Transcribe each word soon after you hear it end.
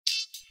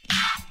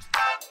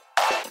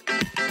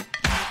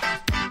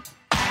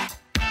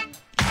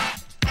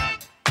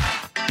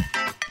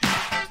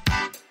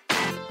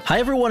Hi,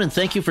 everyone, and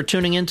thank you for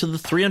tuning in to the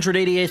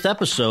 388th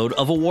episode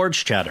of Awards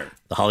Chatter,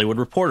 the Hollywood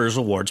Reporter's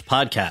awards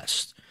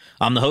podcast.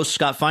 I'm the host,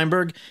 Scott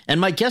Feinberg, and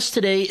my guest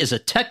today is a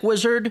tech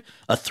wizard,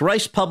 a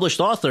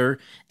thrice-published author,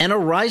 and a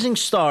rising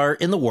star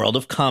in the world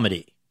of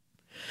comedy.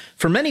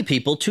 For many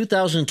people,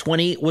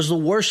 2020 was the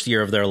worst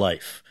year of their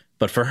life,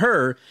 but for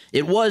her,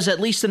 it was, at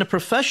least in a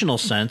professional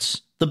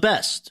sense, the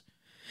best.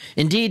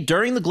 Indeed,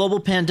 during the global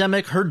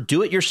pandemic, her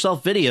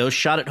do-it-yourself videos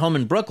shot at home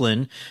in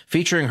Brooklyn,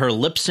 featuring her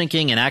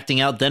lip-syncing and acting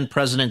out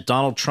then-President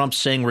Donald Trump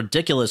saying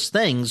ridiculous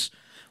things,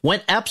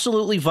 went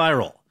absolutely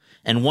viral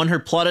and won her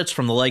plaudits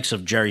from the likes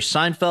of Jerry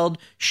Seinfeld,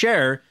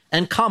 Cher,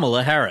 and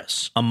Kamala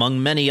Harris,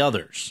 among many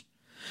others.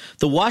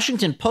 The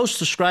Washington Post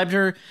described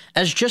her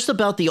as just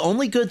about the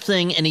only good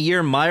thing in a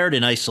year mired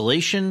in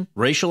isolation,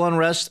 racial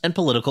unrest, and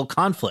political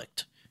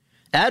conflict.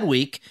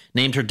 Adweek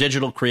named her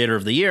Digital Creator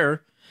of the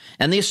Year,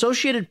 and the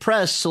Associated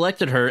Press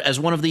selected her as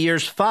one of the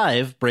year's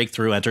 5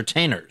 breakthrough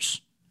entertainers.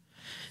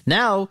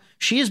 Now,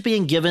 she is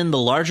being given the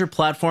larger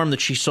platform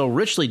that she so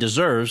richly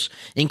deserves,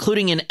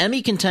 including an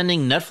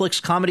Emmy-contending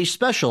Netflix comedy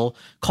special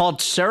called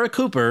Sarah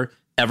Cooper,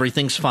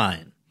 Everything's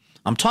Fine.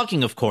 I'm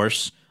talking, of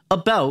course,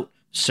 about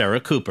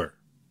Sarah Cooper.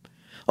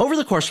 Over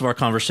the course of our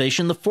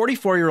conversation, the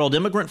 44-year-old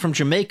immigrant from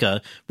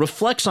Jamaica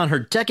reflects on her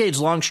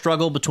decades-long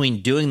struggle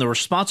between doing the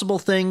responsible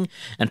thing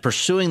and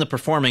pursuing the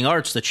performing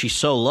arts that she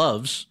so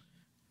loves,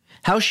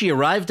 how she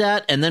arrived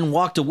at and then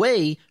walked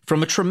away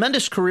from a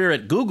tremendous career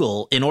at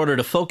Google in order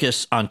to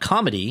focus on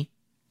comedy,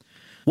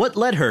 what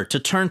led her to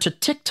turn to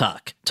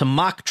TikTok to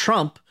mock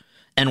Trump,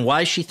 and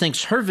why she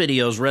thinks her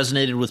videos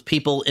resonated with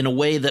people in a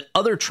way that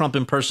other Trump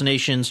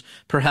impersonations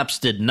perhaps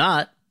did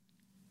not,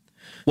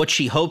 what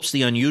she hopes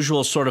the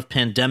unusual sort of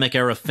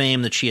pandemic-era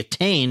fame that she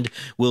attained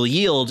will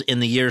yield in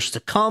the years to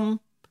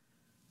come,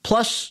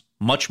 plus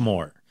much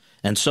more.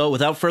 And so,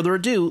 without further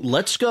ado,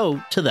 let's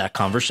go to that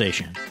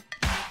conversation.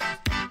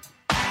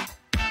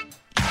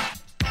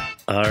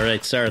 All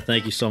right, Sarah,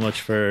 thank you so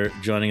much for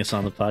joining us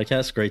on the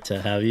podcast. Great to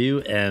have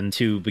you. And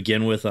to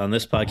begin with, on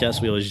this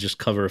podcast, we always just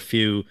cover a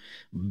few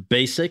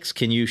basics.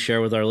 Can you share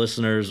with our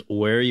listeners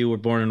where you were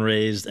born and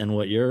raised and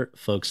what your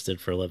folks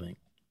did for a living?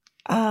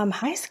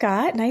 Hi,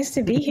 Scott. Nice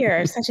to be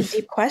here. Such a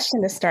deep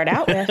question to start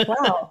out with.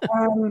 Wow.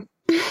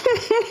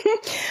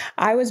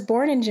 I was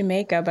born in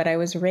Jamaica, but I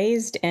was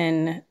raised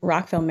in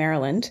Rockville,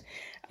 Maryland.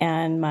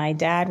 And my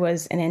dad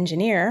was an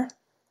engineer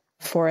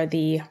for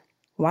the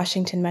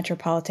Washington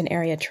Metropolitan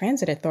Area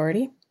Transit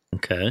Authority.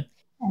 Okay.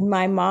 And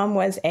my mom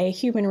was a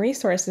human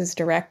resources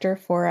director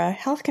for a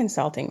health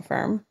consulting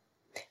firm.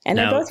 And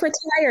they're both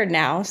retired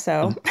now,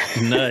 so.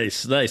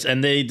 Nice.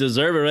 And they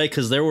deserve it, right?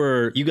 Because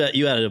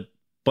you had a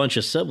bunch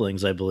of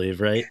siblings, I believe,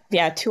 right?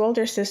 Yeah, 2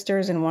 older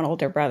sisters and 1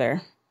 older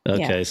brother.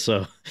 Okay, yeah.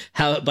 So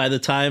how by the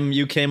time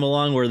you came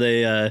along, were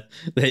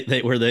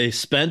they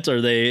spent,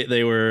 or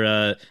they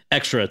were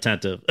extra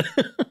attentive?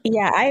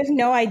 Yeah, I have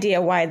no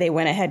idea why they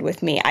went ahead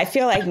with me. I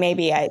feel like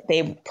maybe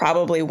they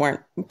probably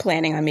weren't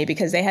planning on me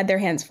because they had their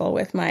hands full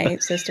with my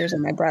sisters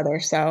and my brother.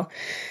 So,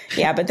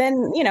 yeah, but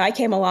then I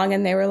came along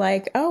and they were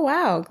like, "Oh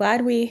wow,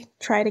 glad we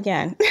tried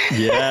again."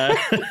 Yeah.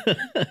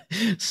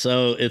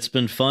 So it's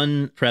been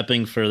fun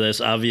prepping for this,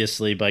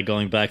 obviously, by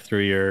going back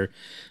through your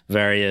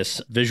various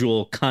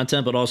visual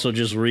content, but also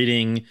just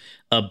reading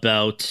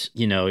about,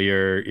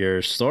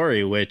 your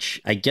story,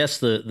 which I guess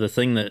the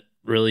thing that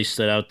really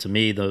stood out to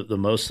me the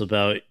most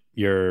about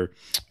your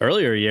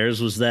earlier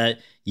years was that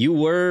you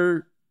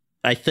were,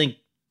 I think,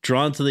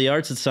 drawn to the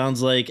arts, it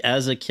sounds like,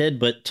 as a kid,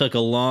 but took a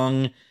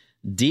long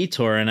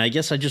detour. And I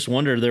guess I just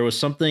wondered, there was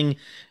something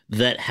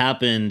that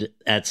happened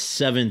at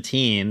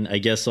 17, I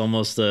guess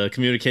almost a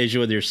communication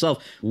with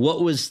yourself.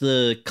 What was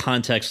the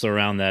context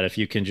around that, if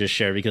you can just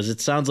share? Because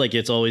it sounds like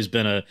it's always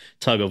been a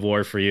tug of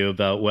war for you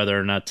about whether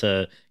or not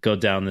to go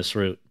down this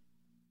route.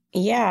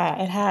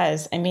 Yeah, it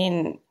has. I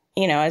mean,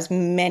 as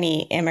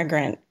many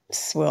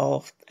immigrants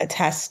will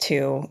attest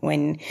to,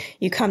 when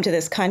you come to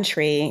this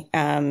country,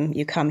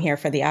 you come here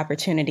for the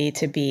opportunity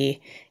to be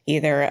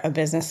either a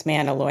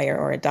businessman, a lawyer,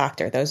 or a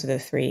doctor. Those are the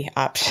 3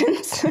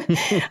 options.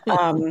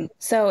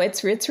 So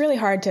it's really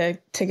hard to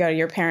go to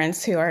your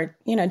parents, who are,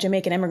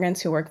 Jamaican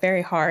immigrants who work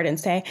very hard, and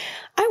say,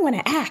 "I want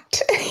to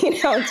act."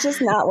 It's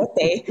just not what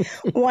they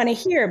want to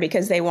hear,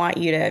 because they want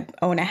you to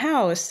own a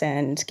house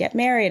and get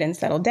married and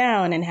settle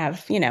down and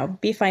have,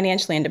 be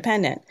financially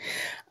independent.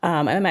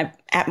 I'm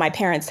at my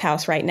parents'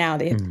 house right now.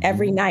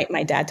 Every night,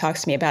 my dad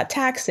talks to me about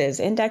taxes,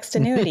 indexed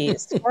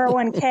annuities,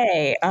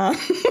 401k.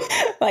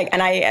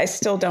 And I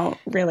still don't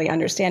really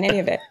understand any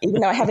of it,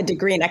 even though I have a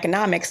degree in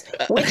economics,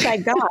 which I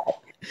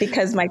got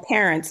because my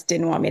parents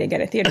didn't want me to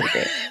get a theater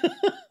degree.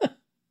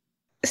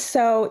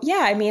 So,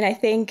 yeah, I mean, I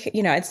think,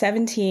 at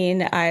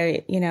 17,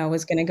 I,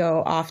 was going to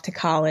go off to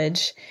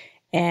college,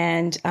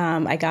 and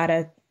I got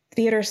a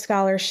theater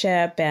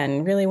scholarship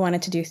and really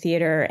wanted to do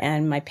theater.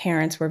 And my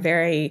parents were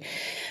very,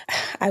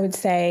 I would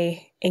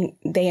say,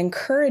 they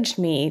encouraged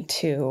me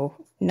to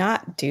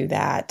not do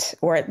that,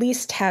 or at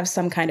least have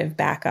some kind of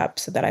backup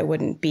so that I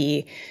wouldn't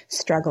be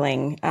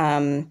struggling.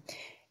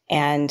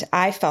 And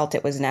I felt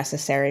it was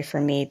necessary for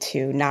me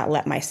to not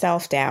let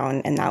myself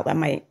down and not let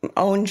my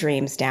own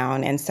dreams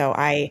down. And so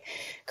I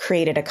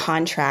created a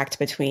contract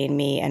between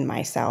me and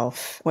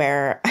myself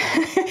where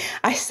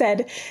I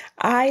said,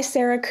 I,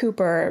 Sarah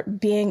Cooper,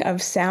 being of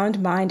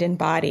sound mind and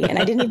body. And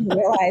I didn't even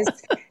realize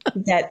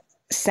that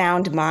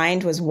sound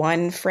mind was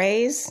one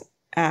phrase.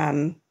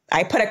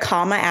 I put a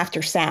comma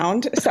after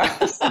sound. So I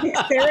was like,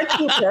 Sarah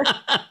Cooper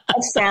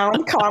of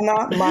sound,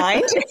 comma,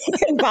 mind,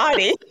 and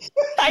body.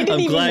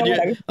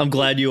 I'm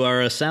glad you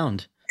are a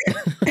sound.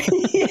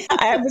 Yeah,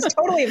 I was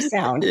totally of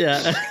sound.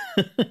 Yeah.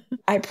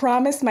 I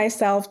promised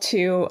myself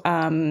to,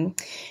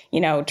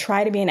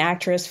 try to be an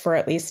actress for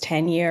at least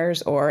 10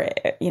 years or,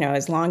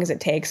 as long as it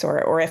takes,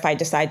 or if I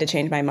decide to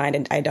change my mind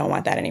and I don't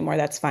want that anymore,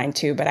 that's fine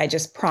too. But I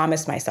just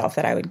promised myself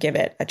that I would give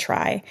it a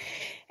try.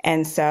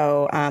 And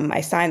so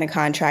I signed the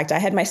contract. I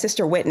had my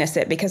sister witness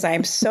it because I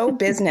am so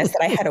business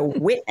that I had a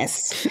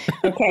witness.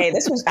 Okay,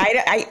 this was,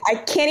 I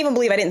can't even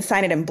believe I didn't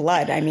sign it in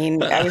blood. I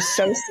mean, I was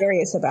so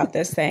serious about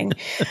this thing.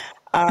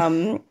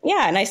 And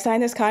I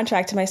signed this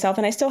contract to myself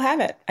and I still have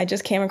it. I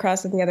just came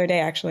across it the other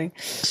day, actually.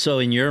 So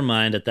in your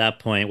mind at that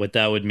point, what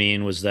that would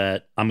mean was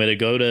that I'm going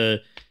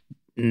to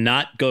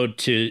not go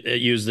to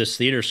use this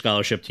theater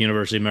scholarship to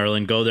University of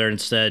Maryland, go there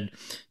instead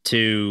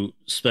to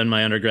spend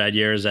my undergrad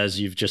years, as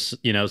you've just,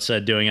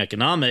 said, doing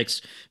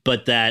economics,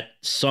 but that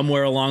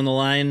somewhere along the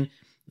line,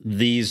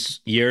 these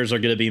years are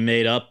going to be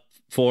made up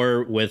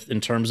for in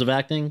terms of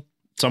acting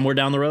somewhere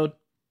down the road?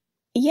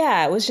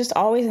 Yeah, it was just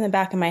always in the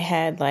back of my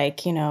head,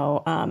 like,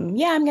 I'm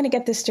going to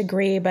get this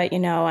degree, but,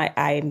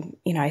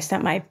 I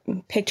sent my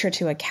picture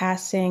to a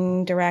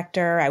casting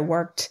director. I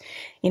worked,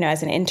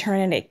 as an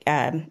intern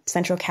at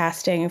Central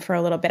Casting for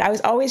a little bit. I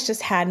was always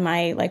just had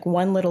my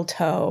one little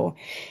toe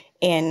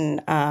in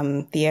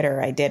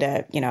theater. I did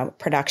a,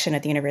 production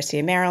at the University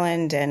of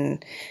Maryland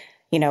and,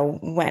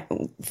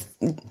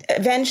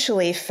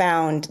 eventually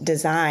found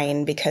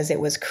design because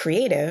it was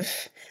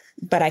creative.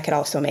 But I could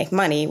also make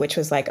money, which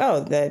was like,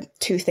 the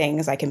two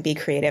things, I can be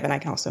creative and I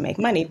can also make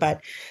money. But,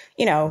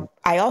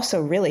 I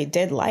also really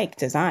did like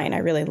design. I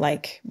really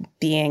like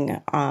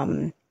being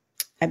on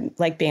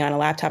a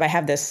laptop. I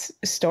have this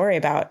story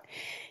about,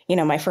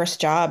 my first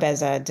job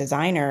as a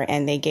designer,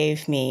 and they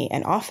gave me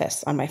an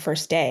office on my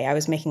first day. I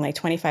was making like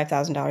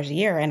 $25,000 a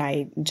year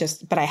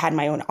but I had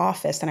my own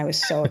office and I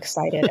was so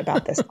excited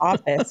about this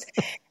office.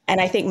 And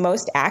I think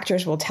most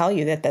actors will tell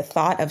you that the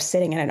thought of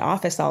sitting in an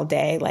office all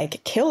day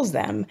kills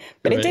them,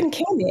 but It didn't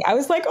kill me. I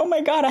was like, oh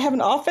my God, I have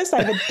an office,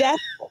 I have a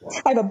desk,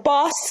 I have a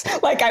boss.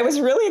 I was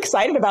really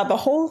excited about the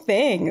whole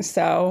thing.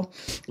 So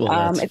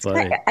I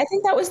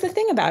think that was the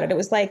thing about it. It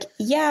was like,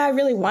 yeah, I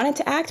really wanted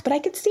to act, but I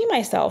could see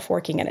myself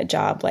working in a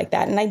job like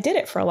that. And I did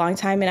it for a long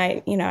time and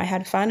I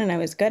had fun and I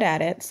was good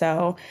at it.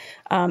 So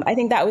I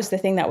think that was the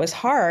thing that was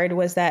hard,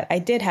 was that I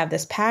did have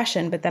this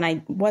passion, but then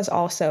I was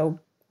also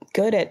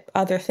good at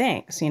other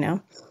things,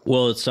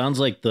 Well, it sounds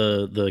like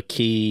the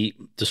key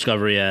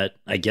discovery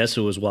I guess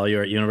it was while you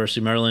were at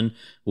University of Maryland,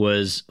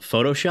 was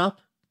Photoshop.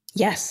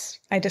 Yes,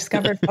 I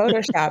discovered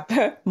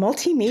Photoshop,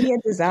 multimedia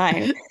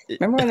design.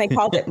 Remember when they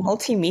called it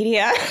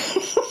multimedia?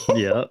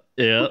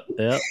 Yeah.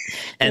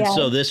 And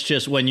so this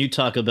just, when you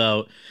talk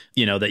about,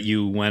 that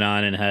you went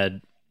on and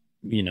had,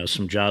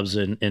 some jobs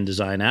in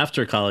design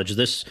after college,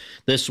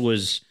 this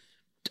was,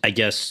 I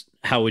guess,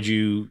 how would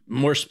you,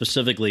 more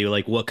specifically,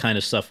 what kind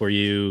of stuff were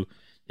you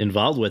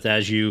involved with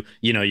as you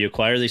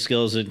acquire these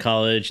skills in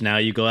college? Now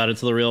you go out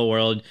into the real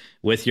world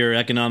with your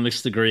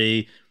economics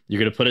degree. You're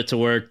going to put it to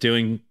work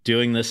doing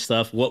this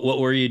stuff. What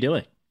were you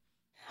doing?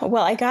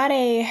 Well, I got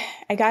a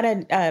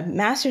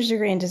master's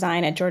degree in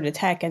design at Georgia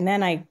Tech, and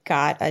then I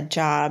got a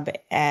job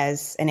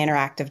as an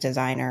interactive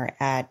designer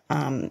at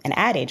an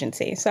ad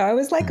agency. So I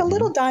was like a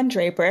little Don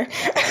Draper,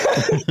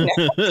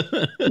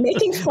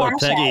 making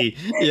flash ads.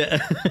 Yeah.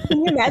 Can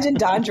you imagine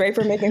Don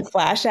Draper making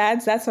flash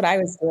ads? That's what I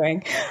was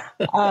doing.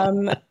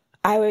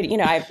 I would,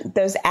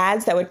 those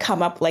ads that would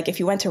come up, like if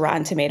you went to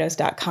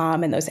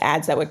RottenTomatoes.com and those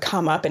ads that would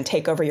come up and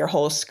take over your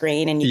whole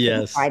screen and you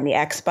couldn't find the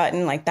X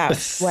button, that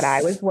was what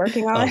I was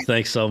working on. Oh,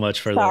 thanks so much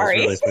for those.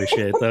 Really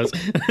appreciate those.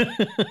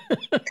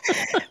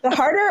 The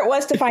harder it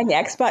was to find the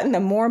X button,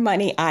 the more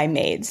money I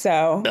made.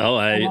 So,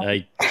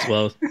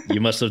 well,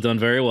 you must have done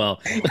very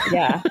well.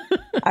 Yeah.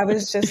 I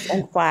was just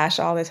in Flash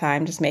all the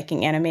time, just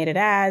making animated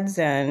ads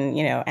and,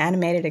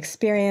 animated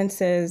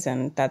experiences.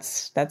 And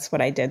that's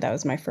what I did. That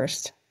was my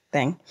first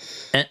thing.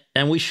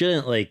 And we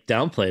shouldn't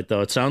downplay it,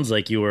 though. It sounds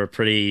like you were a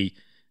pretty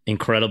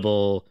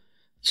incredible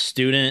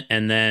student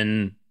and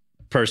then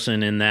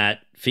person in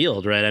that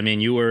field, right? I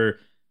mean, you were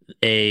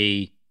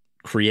a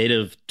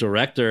creative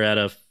director at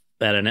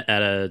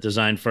a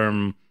design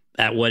firm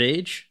at what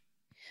age?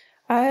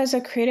 I was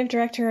a creative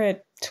director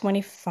at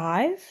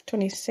 25,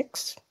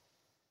 26.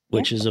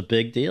 Which is a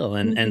big deal.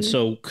 And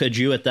so could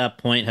you at that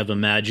point have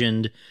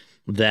imagined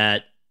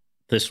that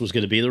this was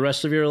going to be the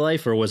rest of your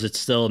life, or was it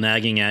still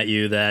nagging at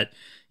you that,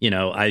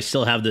 I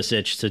still have this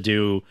itch to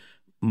do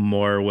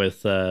more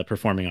with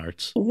performing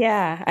arts.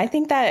 Yeah, I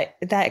think that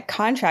that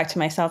contract to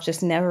myself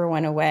just never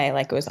went away.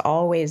 Like it was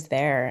always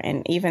there.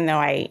 And even though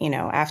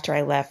after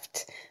I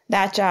left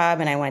that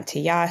job and I went to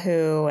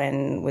Yahoo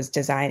and was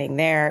designing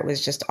there, it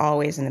was just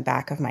always in the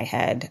back of my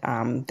head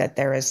that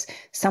there was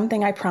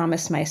something I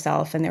promised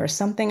myself and there was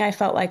something I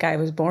felt like I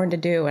was born to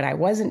do and I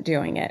wasn't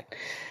doing it.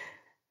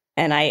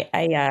 And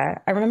I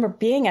remember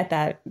being at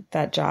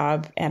that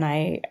job and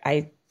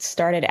I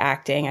started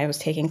acting. I was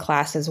taking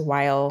classes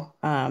while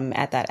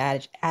at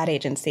that ad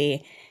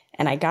agency,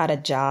 and I got a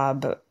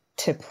job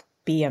to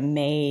be a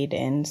maid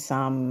in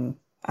some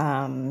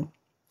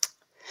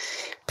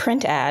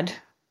print ad,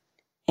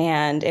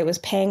 and it was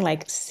paying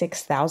like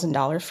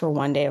 $6,000 for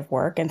one day of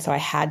work, and so I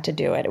had to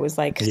do it. It was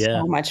like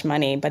so much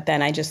money, but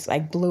then I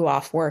blew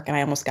off work, and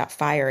I almost got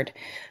fired,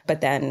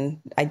 but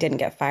then I didn't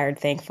get fired,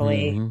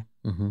 thankfully.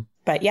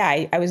 But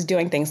yeah, I was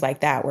doing things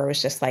like that where it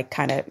was just like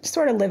kind of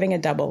sort of living a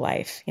double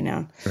life,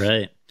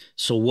 Right.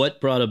 So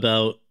what brought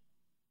about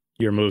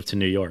your move to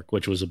New York,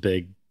 which was a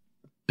big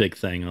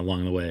thing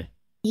along the way?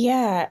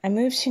 Yeah, I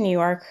moved to New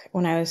York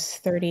when I was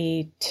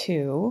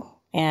 32,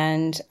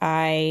 and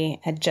I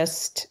had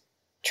just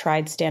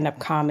tried stand-up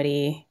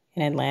comedy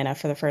in Atlanta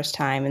for the first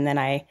time. And then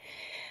I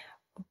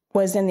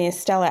was in the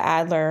Stella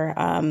Adler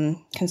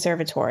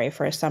Conservatory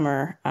for a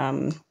summer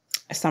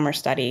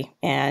study.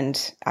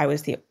 And I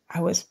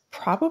was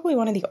probably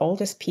one of the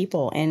oldest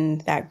people in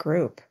that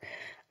group.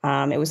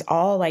 It was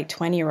all like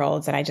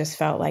 20-year-olds, and I just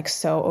felt like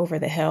so over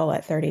the hill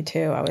at 32.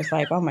 I was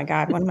like, oh my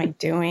God, what am I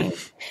doing?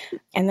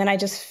 And then I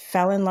just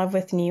fell in love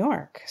with New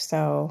York.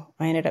 So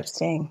I ended up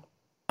staying.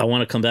 I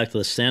want to come back to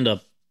the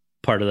stand-up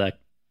part of that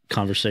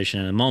conversation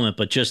in a moment,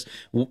 but just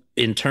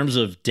in terms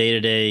of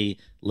day-to-day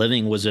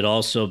living, was it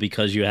also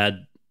because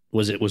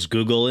was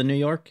Google in New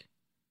York?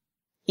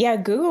 Yeah,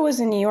 Google was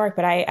in New York,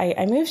 but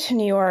I moved to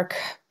New York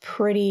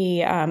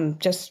pretty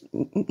just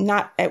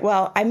not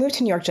well. I moved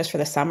to New York just for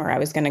the summer. I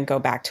was going to go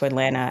back to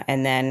Atlanta,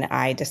 and then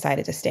I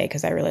decided to stay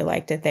because I really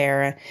liked it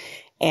there.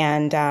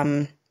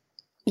 And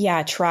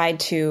yeah, tried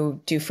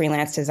to do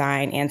freelance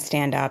design and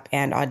stand up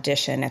and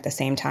audition at the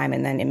same time,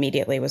 and then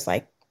immediately was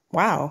like,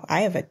 wow,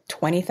 I have a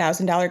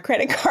 $20,000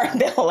 credit card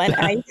bill, and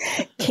I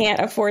can't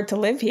afford to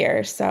live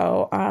here.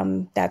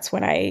 So that's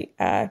when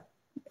I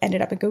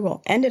ended up at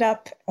Google. Ended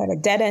up at a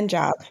dead-end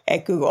job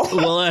at Google.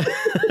 Well, I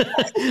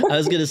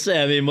was going to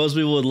say, I mean, most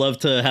people would love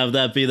to have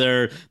that be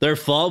their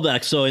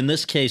fallback. So in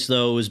this case,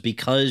 though, it was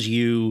because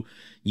you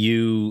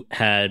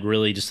had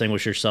really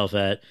distinguished yourself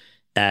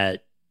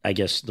at I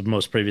guess the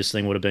most previous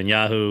thing would have been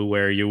Yahoo,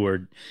 where you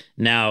were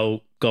now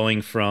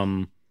going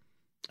from,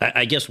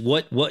 I guess,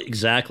 what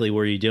exactly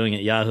were you doing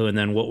at Yahoo, and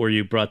then what were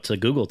you brought to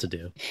Google to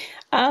do?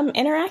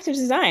 Interactive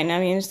design. I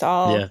mean, it's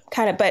all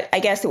kind of, but I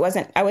guess I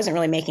wasn't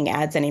really making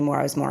ads anymore.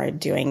 I was more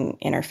doing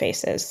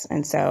interfaces.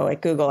 And so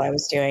at Google, I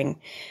was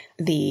doing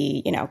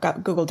the,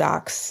 Google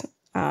Docs,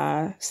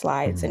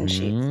 slides and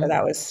sheets. So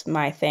that was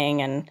my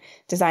thing, and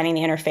designing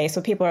the interface.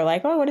 So people are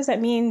like, oh, what does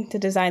that mean to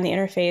design the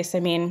interface?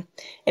 I mean,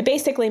 it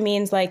basically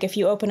means like if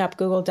you open up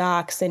Google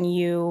Docs and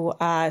you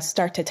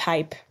start to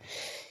type,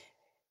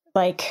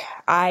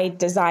 I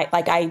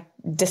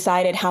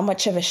decided how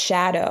much of a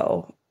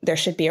shadow there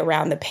should be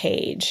around the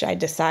page. I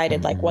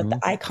decided what the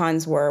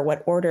icons were,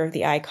 what order of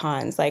the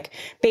icons. Like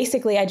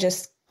basically I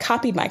just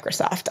copied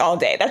Microsoft all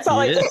day. That's all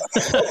I did.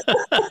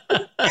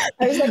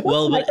 I was like,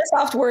 what's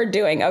Microsoft Word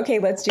doing? Okay,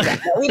 let's do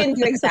that. No, we didn't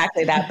do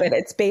exactly that, but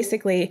it's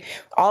basically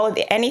all of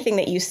anything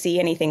that you see,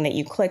 anything that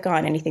you click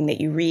on, anything that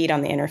you read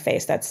on the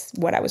interface. That's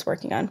what I was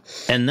working on.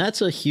 And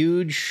that's a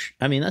huge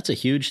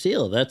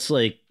deal. That's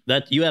like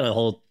that. You had a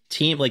whole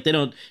team. Like they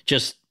don't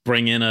just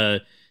bring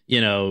in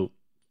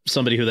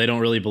somebody who they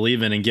don't really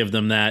believe in and give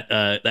them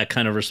that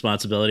kind of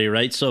responsibility,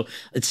 right? So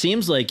it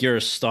seems like you're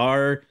a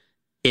star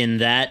in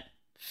that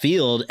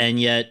field, and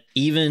yet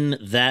even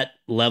that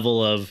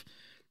level of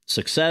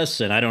success,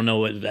 and I don't know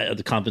what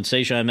the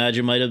compensation, I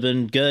imagine, might have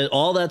been good,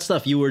 all that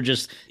stuff, you were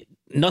just,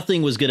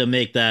 nothing was going to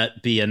make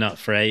that be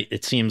enough, right?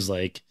 It seems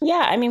like.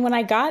 Yeah, I mean, when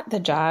I got the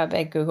job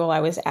at Google,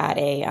 I was at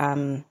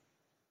a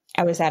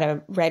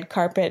red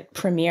carpet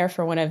premiere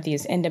for one of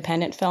these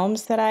independent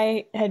films that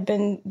I had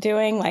been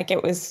doing. Like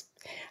it was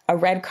a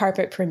red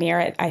carpet premiere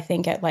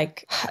at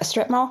like a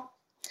strip mall.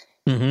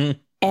 Mm-hmm.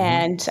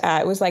 And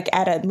it was like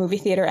at a movie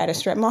theater at a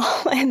strip mall.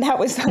 And that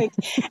was like,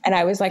 and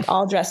I was like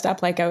all dressed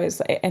up like I was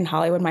in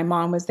Hollywood. My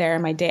mom was there,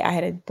 and I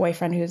had a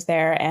boyfriend who was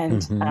there.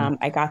 And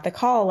I got the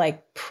call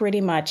like pretty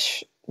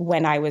much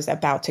when I was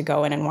about to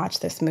go in and watch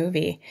this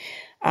movie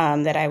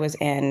that I was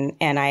in,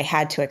 and I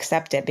had to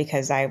accept it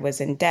because I was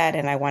in debt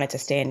and I wanted to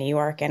stay in New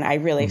York. And I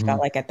really felt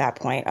like at that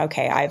point,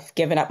 okay, I've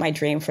given up my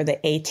dream for the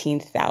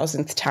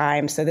 18,000th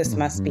time, so this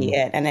must be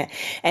it.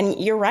 And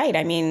you're right.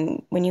 I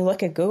mean, when you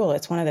look at Google,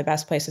 it's one of the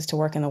best places to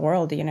work in the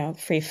world.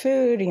 Free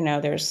food.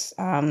 There's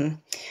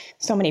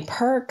so many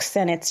perks,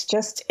 and it's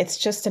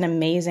just an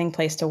amazing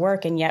place to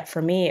work. And yet,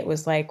 for me, it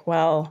was like,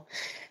 well,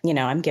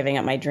 I'm giving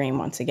up my dream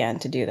once again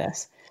to do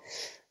this.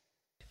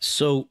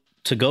 So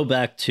to go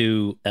back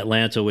to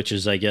Atlanta, which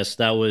is, I guess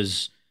that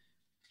was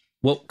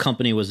What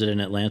company was it in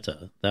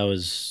Atlanta? That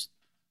was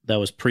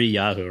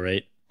pre-Yahoo,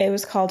 right? It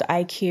was called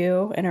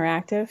IQ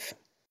Interactive.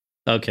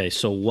 Okay,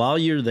 so while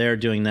you're there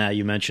doing that,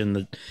 you mentioned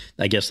that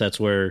I guess that's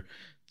where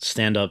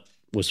stand-up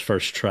was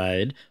first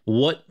tried.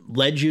 What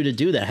led you to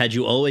do that? Had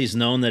you always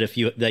known that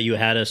you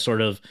had a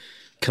sort of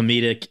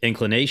comedic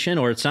inclination,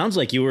 or it sounds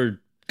like you were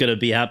going to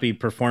be happy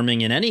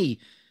performing in any?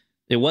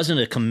 It wasn't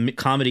a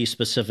comedy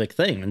specific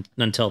thing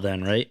until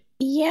then, right?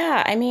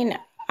 Yeah, I mean,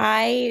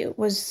 I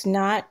was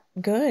not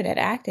good at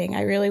acting.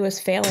 I really was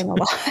failing a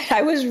lot.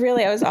 I was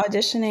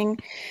auditioning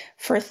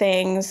for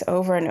things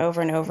over and over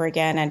and over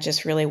again and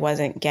just really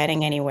wasn't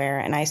getting anywhere.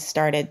 And I'm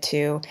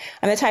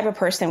the type of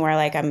person where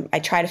like I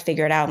try to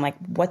figure it out. I'm like,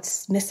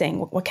 what's missing?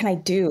 What can I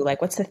do? Like,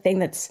 what's the thing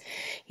that's,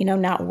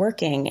 not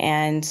working?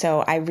 And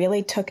so I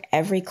really took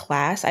every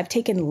class. I've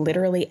taken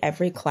literally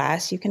every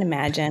class you can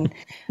imagine.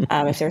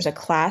 If there's a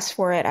class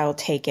for it, I will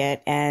take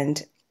it.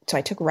 And so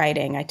I took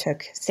writing, I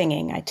took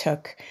singing, I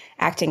took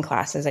acting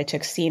classes, I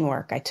took scene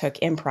work, I took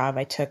improv,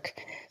 I took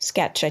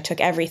sketch, I took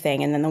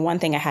everything. And then the one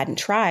thing I hadn't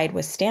tried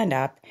was stand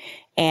up.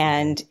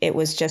 And it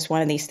was just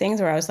one of these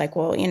things where I was like,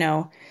 well,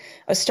 I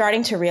was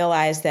starting to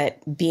realize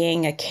that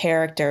being a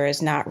character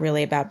is not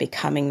really about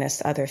becoming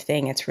this other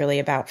thing. It's really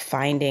about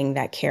finding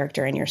that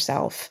character in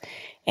yourself.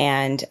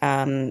 And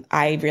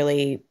I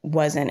really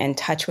wasn't in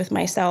touch with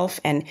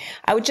myself. And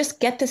I would just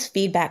get this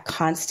feedback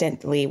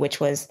constantly, which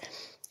was,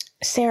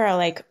 Sarah,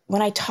 like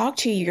when I talk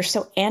to you, you're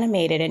so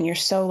animated and you're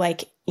so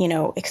like,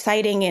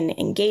 exciting and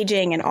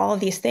engaging and all of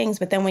these things.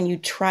 But then when you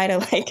try to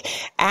like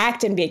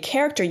act and be a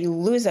character, you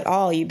lose it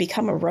all. You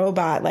become a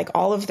robot. Like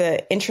all of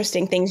the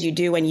interesting things you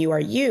do when you are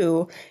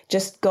you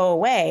just go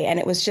away. And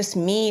it was just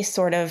me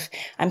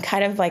I'm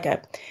kind of like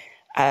a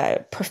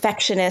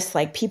perfectionist,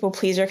 like people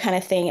pleaser kind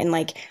of thing. And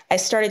like, I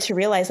started to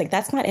realize like,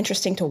 that's not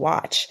interesting to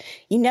watch.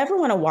 You never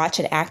want to watch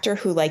an actor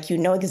who like,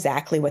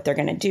 exactly what they're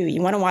going to do.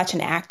 You want to watch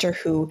an actor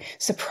who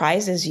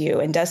surprises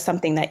you and does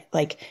something that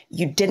like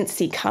you didn't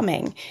see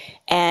coming.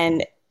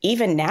 And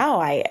even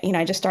now I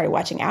just started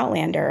watching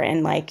Outlander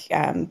and like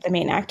the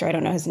main actor, I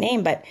don't know his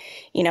name, but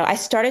I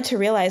started to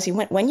realize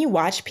when you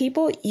watch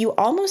people, you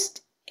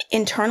almost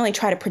internally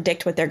try to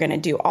predict what they're going to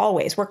do.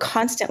 Always. We're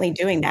constantly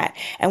doing that.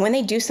 And when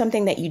they do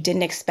something that you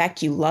didn't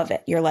expect, you love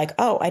it. You're like,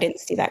 oh, I didn't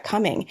see that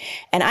coming.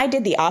 And I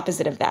did the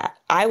opposite of that.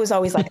 I was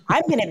always like,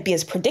 I'm going to be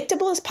as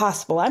predictable as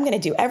possible. I'm going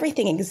to do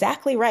everything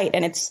exactly right.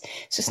 And it's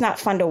just not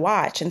fun to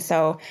watch. And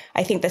so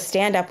I think the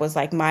stand-up was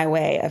like my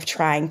way of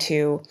trying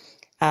to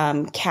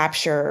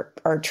capture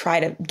or try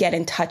to get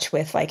in touch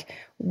with like,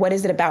 what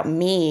is it about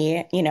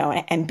me,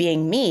 and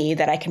being me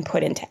that I can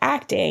put into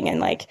acting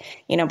and like,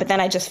 but then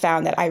I just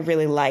found that I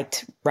really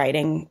liked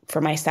writing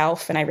for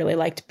myself and I really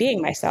liked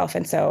being myself.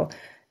 And so,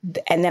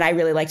 and then I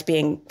really liked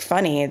being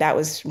funny. That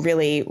was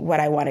really what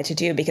I wanted to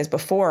do because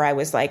before I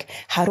was like,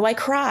 how do I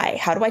cry?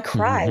 How do I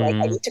cry? Mm-hmm.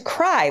 Like I need to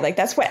cry. Like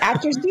that's what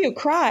actors do,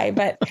 cry.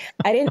 But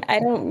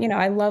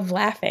I love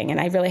laughing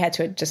and I really had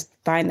to just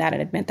find that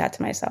and admit that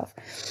to myself.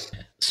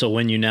 So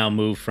when you now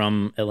move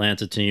from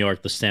Atlanta to New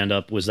York, the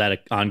stand-up, was that an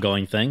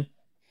ongoing thing?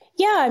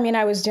 Yeah, I mean,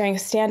 I was doing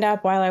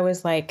stand-up while I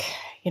was like,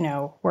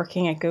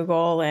 working at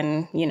Google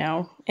and,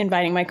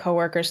 inviting my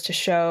coworkers to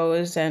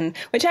shows and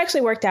which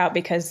actually worked out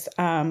because,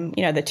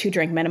 the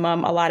 2-drink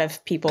minimum, a lot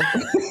of people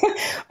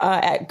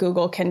at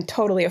Google can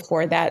totally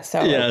afford that.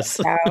 So yes.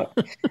 It worked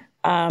out.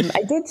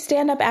 I did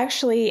stand up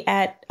actually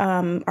at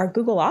our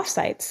Google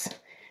offsites.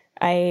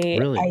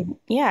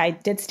 I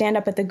did stand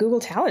up at the Google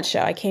Talent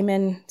Show. I came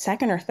in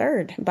second or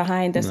third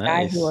behind this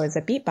guy who was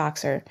a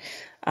beatboxer.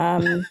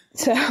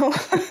 So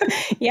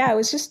I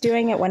was just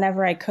doing it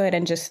whenever I could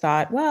and just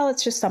thought, well,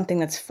 it's just something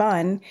that's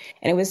fun.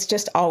 And it was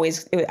just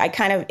always, it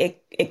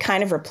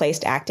kind of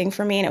replaced acting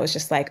for me. And it was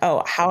just like,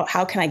 oh,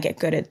 how can I get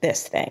good at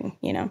this thing?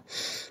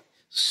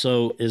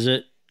 So is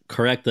it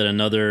correct that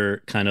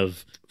another kind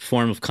of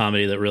form of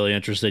comedy that really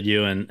interested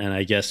you and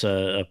I guess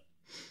a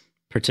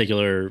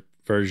particular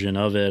version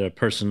of it, a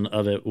person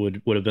of it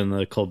would have been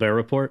the Colbert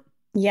Report?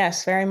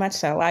 Yes, very much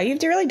so. Wow,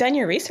 you've really done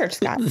your research,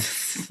 Scott.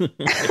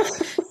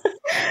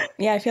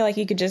 Yeah, I feel like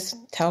you could just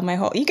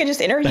you could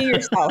just interview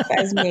yourself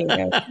as me.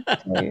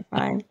 Totally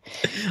fine.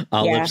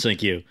 I'll lip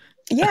sync you.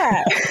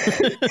 Yeah.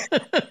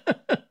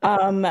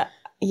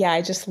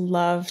 I just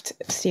loved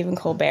Stephen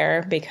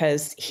Colbert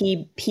because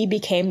he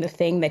became the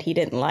thing that he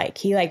didn't like.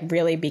 He like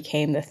really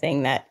became the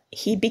thing that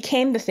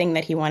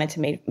he wanted to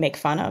make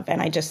fun of.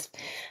 And I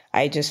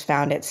just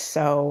found it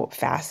so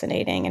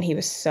fascinating and he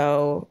was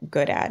so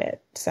good at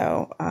it.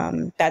 So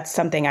that's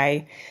something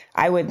I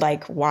would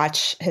like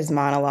watch his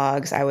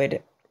monologues. I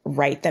would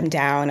write them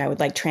down. I would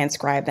like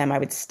transcribe them. I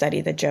would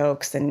study the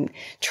jokes and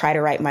try to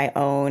write my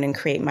own and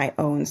create my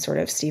own sort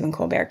of Stephen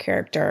Colbert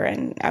character.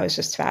 And I was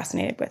just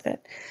fascinated with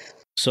it.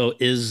 So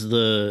is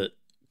the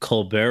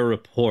Colbert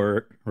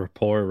Report,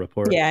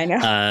 yeah, I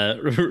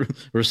know.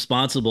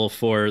 Responsible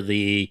for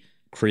the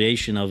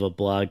creation of a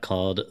blog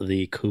called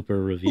the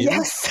Cooper Review?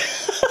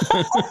 Yes.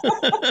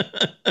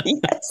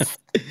 Yes.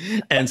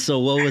 And so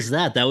what was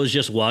that? That was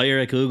just while you're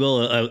at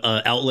Google,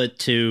 a outlet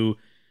to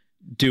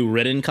do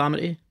written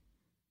comedy?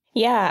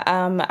 Yeah,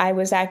 I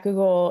was at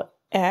Google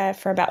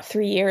for about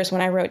 3 years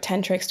when I wrote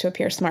 10 Tricks to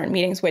Appear Smart in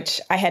Meetings, which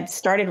I had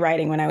started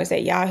writing when I was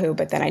at Yahoo,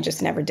 but then I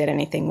just never did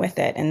anything with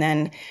it. And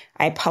then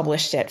I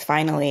published it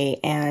finally,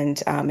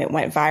 and it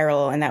went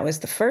viral. And that was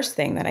the first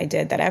thing that I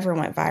did that ever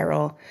went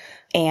viral.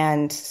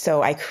 And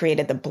so I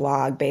created the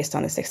blog based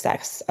on the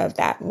success of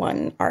that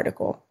one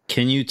article.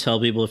 Can you tell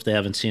people, if they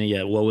haven't seen it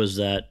yet, what was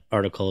that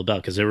article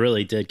about? Because it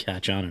really did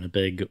catch on in a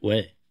big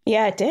way.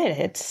 Yeah, it did.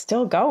 It's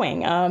still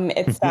going.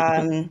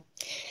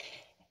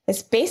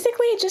 It's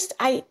basically just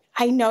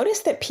I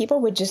noticed that people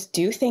would just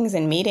do things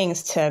in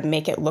meetings to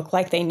make it look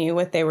like they knew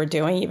what they were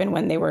doing, even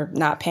when they were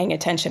not paying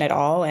attention at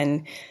all.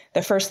 And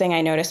the first thing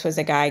I noticed was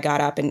a guy got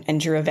up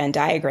and drew a Venn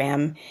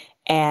diagram,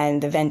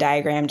 and the Venn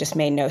diagram just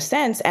made no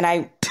sense. And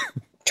I,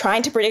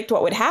 trying to predict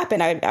what would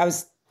happen, I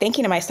was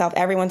thinking to myself,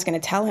 everyone's going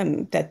to tell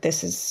him that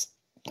this is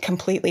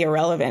completely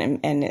irrelevant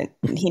and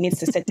he needs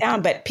to sit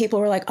down. But people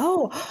were like,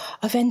 oh,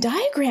 a Venn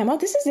diagram. Oh,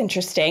 this is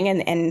interesting.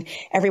 And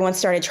everyone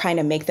started trying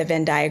to make the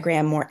Venn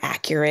diagram more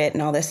accurate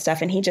and all this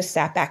stuff. And he just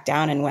sat back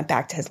down and went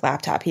back to his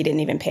laptop. He didn't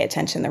even pay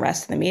attention the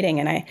rest of the meeting.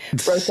 And I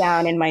wrote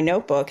down in my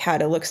notebook how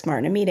to look smart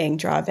in a meeting,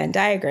 draw a Venn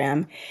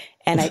diagram.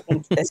 And I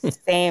think this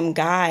same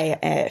guy,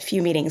 a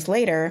few meetings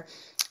later,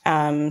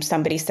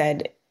 somebody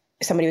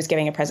was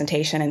giving a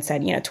presentation and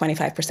said,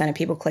 25% of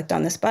people clicked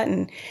on this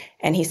button.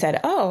 And he said,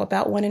 oh,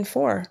 about 1 in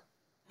 4.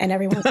 And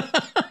everyone's like,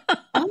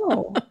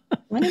 oh,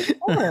 1 in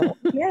 4.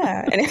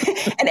 Yeah.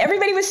 And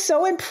everybody was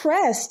so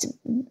impressed,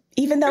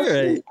 even though he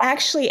didn't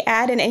actually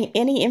add in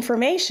any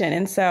information.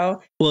 And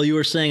so. Well, you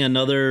were saying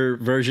another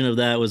version of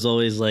that was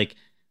always like,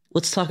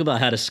 let's talk about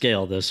how to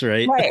scale this,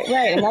 right?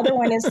 Right. Another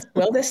one is,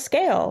 will this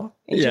scale?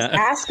 You just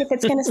ask if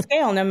it's going to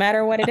scale, no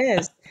matter what it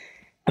is.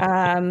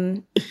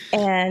 All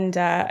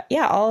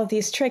of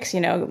these tricks,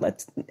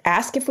 let's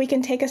ask if we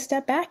can take a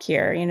step back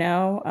here,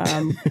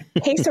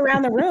 pace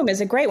around the room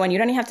is a great one. You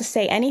don't even have to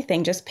say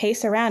anything, just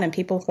pace around and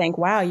people think,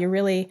 wow, you're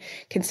really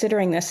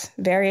considering this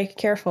very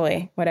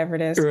carefully, whatever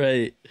it is.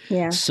 Right.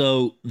 Yeah.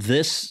 So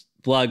this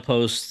blog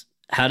post,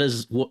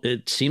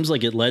 it seems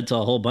like it led to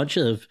a whole bunch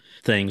of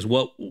things.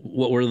 What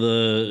were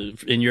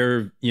in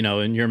your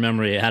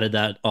memory, how did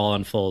that all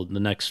unfold, the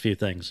next few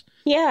things?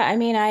 Yeah, I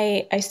mean,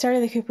 I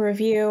started the Cooper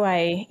Review.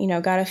 I,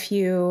 got a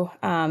few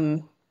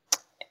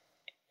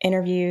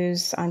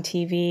interviews on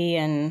TV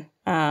and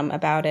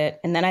about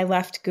it. And then I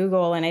left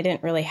Google and I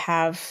didn't really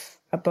have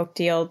a book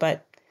deal,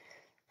 but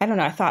I don't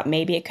know, I thought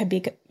maybe it could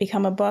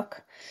become a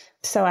book.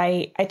 So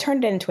I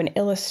turned it into an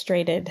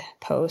illustrated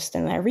post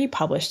and I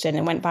republished it and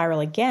it went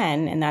viral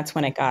again. And that's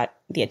when it got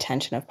the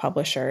attention of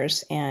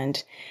publishers.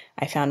 And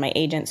I found my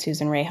agent,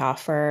 Susan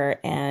Rayhofer,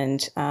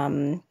 and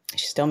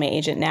she's still my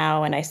agent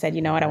now. And I said,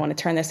 you know what, I want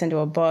to turn this into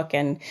a book.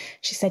 And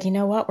she said, you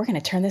know what, we're going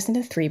to turn this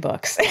into 3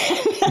 books.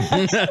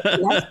 That's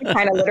the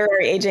kind of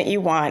literary agent you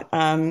want.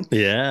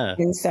 Yeah.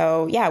 And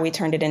so, we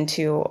turned it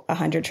into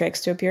 100 Tricks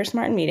to Appear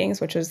Smart in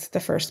Meetings, which was the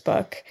first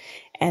book.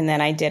 And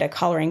then I did a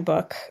coloring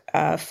book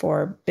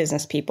for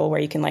business people where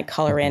you can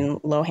color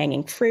in low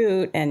hanging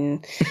fruit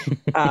and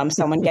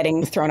someone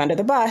getting thrown under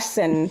the bus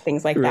and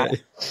things like that.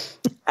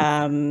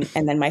 And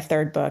then my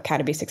third book, How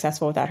to Be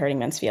Successful Without Hurting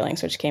Men's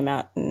Feelings, which came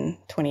out in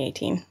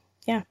 2018.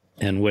 Yeah.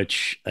 And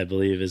which I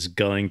believe is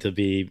going to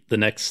be the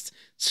next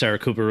Sarah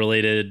Cooper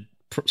related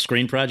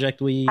screen project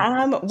we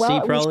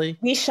see probably.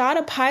 We shot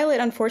a pilot.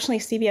 Unfortunately,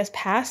 CBS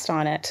passed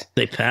on it.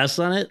 They passed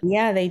on it?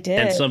 Yeah, they did.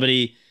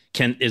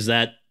 And is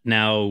that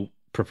now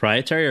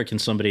proprietary, or can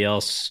somebody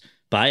else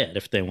buy it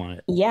if they want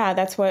it? Yeah,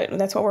 that's what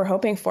we're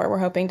hoping for. We're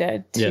hoping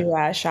to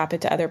shop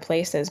it to other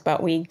places.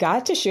 But we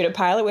got to shoot a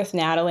pilot with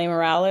Natalie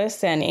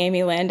Morales and Amy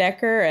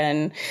Landecker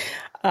and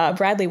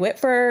Bradley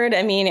Whitford.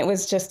 I mean, it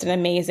was just an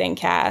amazing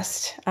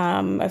cast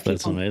of people.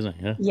 That's amazing.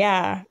 Yeah.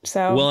 Yeah.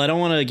 So. Well, I don't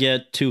want to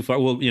get too far.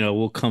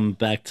 We'll come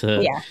back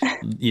to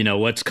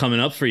what's coming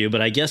up for you. But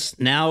I guess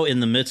now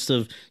in the midst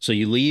of, so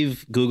you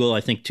leave Google,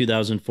 I think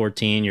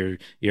 2014.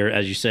 You're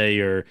as you say,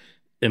 you're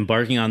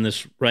embarking on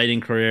this writing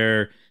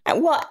career.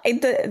 Well,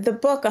 the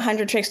book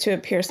 100 Tricks to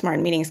Appear Smart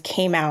in Meetings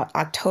came out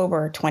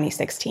October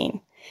 2016.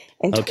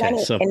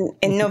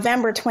 In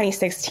November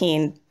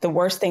 2016, the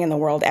worst thing in the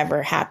world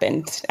ever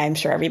happened. I'm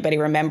sure everybody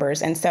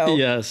remembers. And so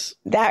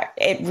that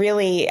it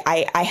really,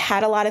 I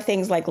had a lot of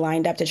things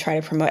lined up to try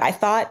to promote. I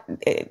thought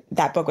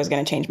that book was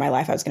going to change my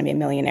life. I was going to be a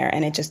millionaire,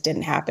 and it just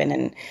didn't happen.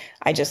 And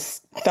I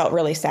just felt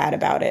really sad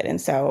about it. And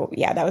so,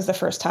 that was the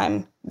first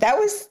time. That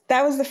was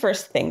the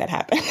first thing that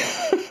happened.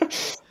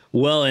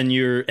 Well, and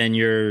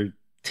you're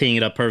teeing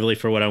it up perfectly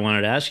for what I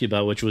wanted to ask you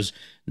about, which was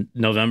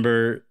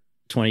November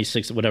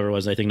 26th, whatever it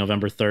was, I think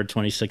November 3rd,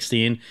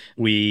 2016.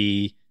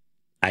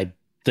 I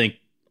think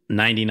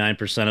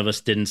 99% of us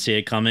didn't see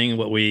it coming,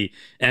 what we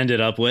ended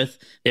up with.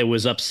 It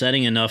was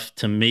upsetting enough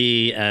to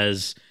me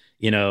as,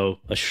 a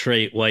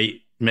straight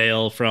white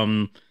male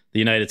from the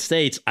United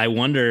States. I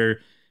wonder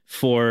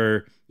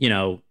for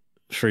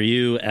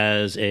you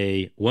as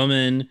a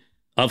woman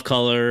of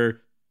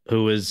color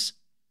who is,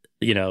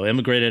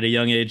 immigrated at a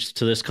young age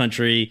to this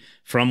country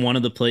from one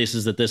of the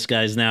places that this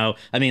guy's now.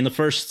 I mean,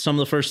 some of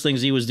the first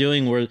things he was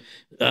doing were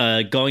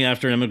going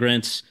after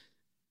immigrants,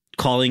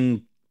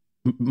 calling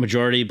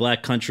majority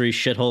black countries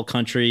shithole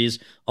countries,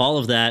 all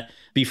of that.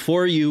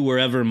 Before you were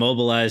ever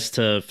mobilized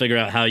to figure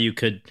out how you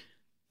could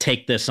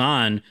take this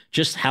on,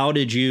 just how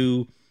did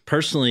you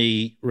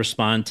personally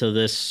respond to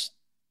this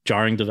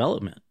jarring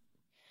development?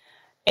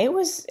 It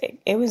was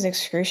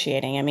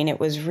excruciating. I mean, it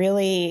was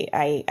really,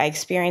 I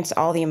experienced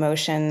all the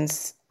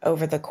emotions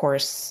over the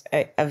course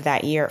of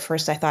that year. At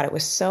first, I thought it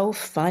was so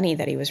funny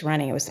that he was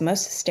running. It was the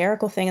most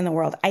hysterical thing in the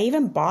world. I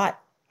even bought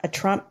a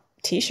Trump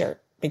t-shirt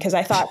because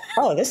I thought,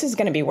 oh, this is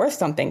going to be worth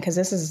something because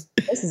this is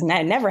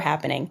never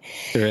happening.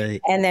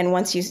 Right. And then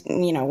once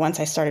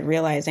I started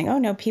realizing, oh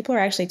no, people are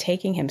actually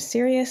taking him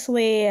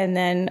seriously. And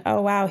then,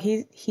 oh wow,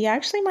 he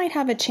actually might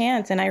have a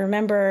chance. And I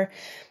remember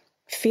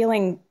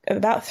feeling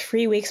about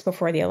 3 weeks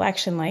before the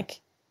election, like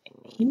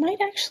he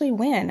might actually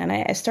win. And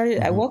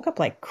I woke up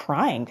like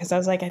crying because I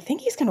was like, I think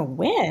he's going to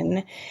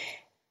win.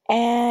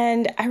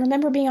 And I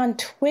remember being on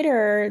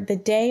Twitter the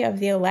day of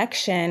the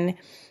election,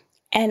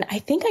 and I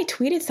think I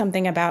tweeted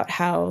something about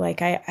how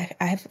like I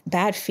have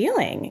bad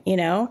feeling,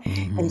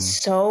 and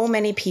so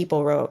many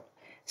people wrote,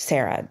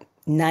 Sarah,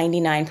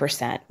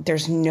 99%,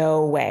 there's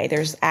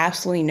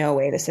absolutely no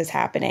way this is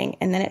happening.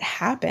 And then it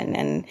happened.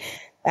 And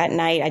that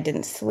night I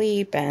didn't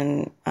sleep,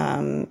 and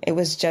it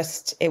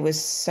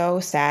was so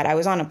sad. I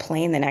was on a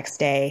plane the next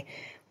day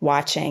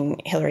watching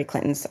Hillary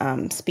Clinton's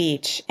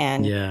speech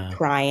and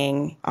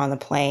crying on the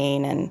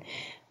plane. And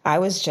I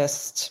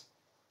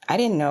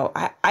didn't know.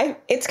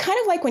 It's kind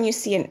of like when you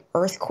see an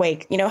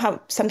earthquake, how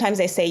sometimes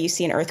they say you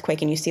see an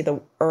earthquake and you see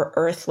the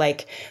earth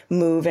like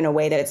move in a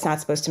way that it's not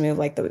supposed to move,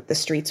 like the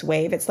streets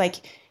wave. It's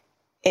like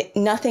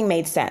nothing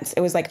made sense.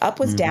 It was like up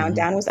was down,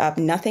 down was up.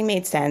 Nothing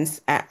made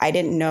sense. I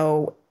didn't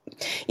know.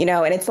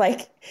 And it's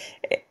like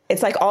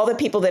all the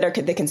people that are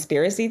the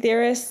conspiracy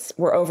theorists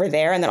were over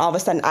there. And then all of a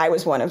sudden I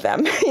was one of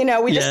them,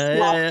 we just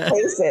swapped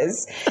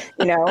places,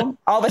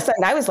 all of a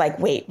sudden I was like,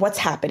 wait, what's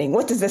happening?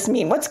 What does this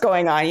mean? What's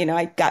going on?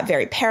 I got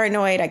very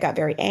paranoid. I got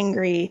very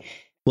angry.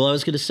 Well, I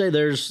was going to say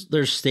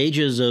there's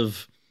stages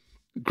of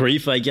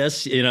grief, I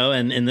guess,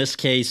 and in this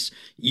case,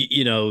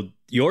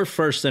 your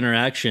first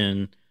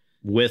interaction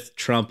with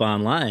Trump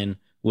online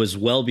was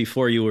well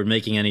before you were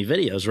making any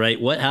videos,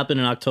 right? What happened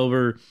in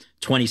October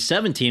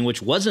 2017,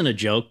 which wasn't a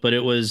joke, but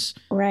it was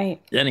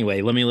right.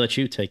 Anyway, let me let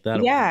you take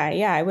that.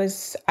 Yeah. I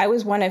was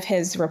one of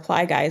his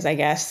reply guys, I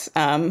guess.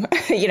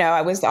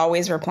 I was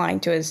always replying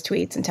to his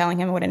tweets and telling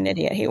him what an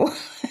idiot he was,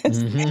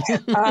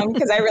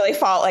 because I really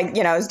felt like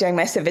I was doing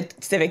my civic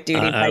duty.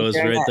 I was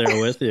right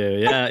there with you.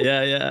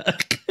 Yeah.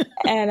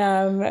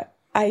 And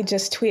I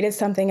just tweeted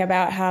something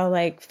about how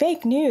like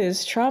fake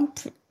news, Trump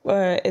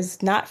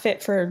is not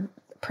fit for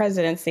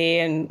presidency,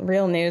 and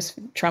real news,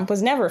 Trump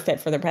was never fit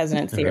for the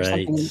presidency, or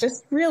something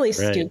just really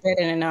stupid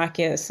and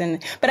innocuous.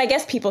 But I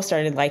guess people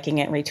started liking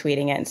it,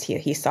 retweeting it, and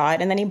he saw it,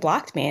 and then he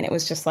blocked me, and it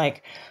was just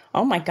like,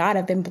 oh my God,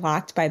 I've been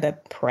blocked by the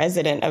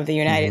president of the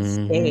United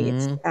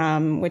States,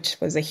 which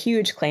was a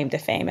huge claim to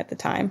fame at the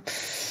time.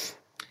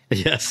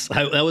 Yes,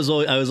 I was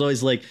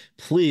always like,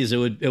 please, it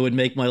would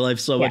make my life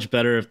so much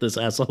better if this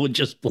asshole would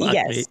just block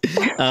me.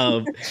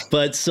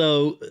 But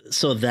so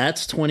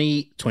that's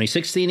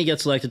 2016, he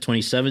gets elected.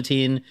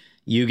 2017,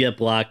 you get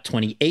blocked.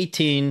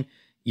 2018,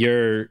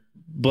 your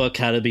book,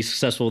 How to Be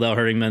Successful Without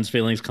Hurting Men's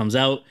Feelings, comes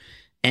out.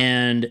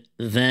 And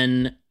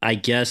then I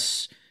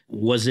guess,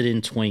 was it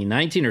in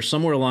 2019 or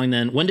somewhere along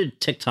then? When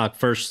did TikTok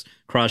first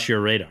cross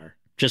your radar?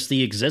 Just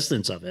the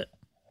existence of it.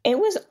 It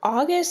was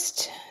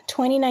August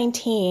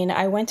 2019.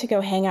 I went to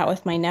go hang out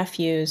with my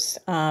nephews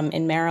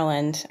in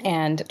Maryland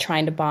and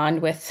trying to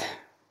bond with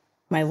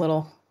my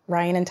little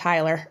Ryan and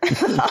Tyler.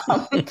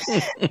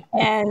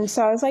 And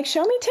so I was like,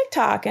 show me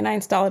TikTok. And I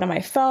installed it on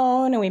my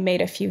phone and we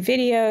made a few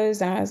videos.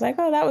 And I was like,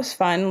 oh, that was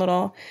fun,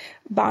 little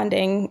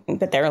bonding.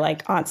 But they were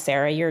like, Aunt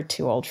Sarah, you're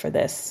too old for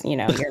this,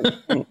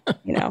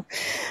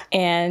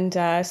 And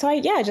so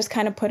I just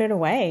kind of put it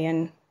away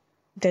and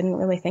didn't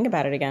really think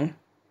about it again.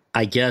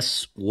 I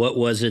guess, what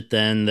was it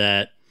then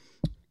that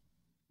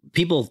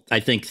people, I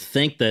think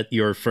that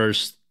your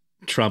first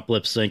Trump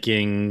lip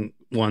syncing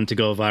one to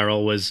go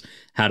viral was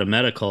How to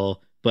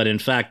Medical. But in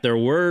fact, there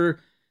were,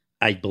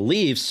 I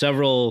believe,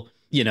 several,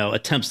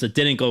 attempts that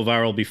didn't go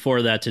viral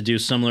before that to do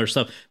similar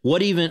stuff.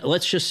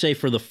 Let's just say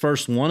for the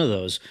first one of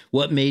those,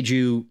 what made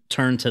you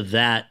turn to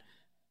that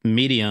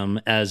medium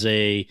as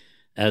a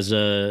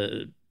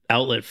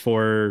outlet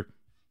for,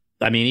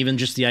 even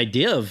just the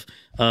idea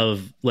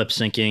of lip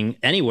syncing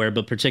anywhere,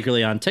 but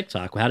particularly on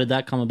TikTok? How did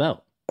that come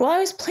about? Well, I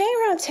was playing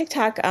around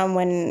TikTok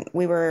when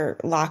we were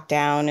locked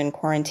down in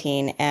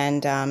quarantine,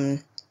 and I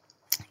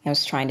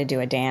was trying to do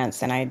a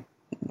dance, and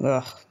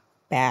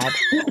bad,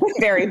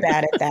 very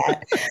bad at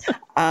that.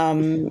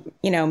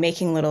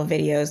 Making little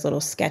videos,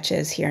 little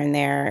sketches here and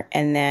there,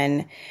 and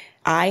then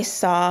I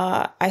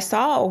saw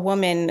a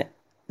woman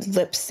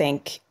lip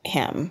sync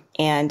him.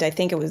 And I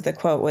think the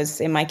quote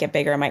was, it might get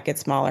bigger, it might get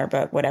smaller,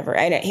 but whatever.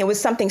 It was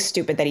something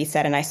stupid that he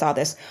said. And I saw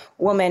this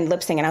woman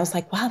lip sync and I was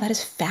like, wow, that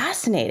is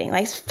fascinating.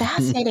 Like, it's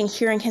fascinating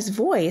hearing his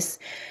voice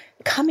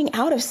coming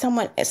out of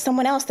someone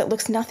else that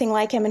looks nothing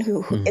like him and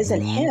who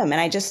isn't him.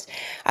 And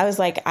I was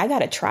like, I got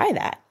to try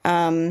that.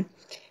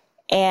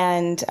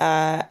 And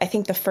I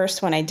think the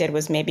first one I did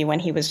was maybe when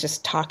he was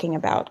just talking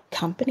about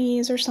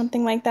companies or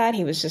something like that.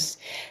 He was just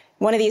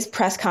one of these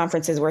press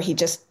conferences where he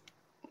just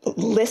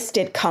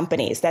listed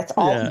companies. That's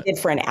all he did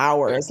for an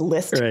hour, is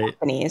list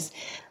companies.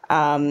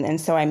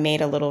 And so I made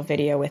a little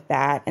video with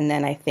that. And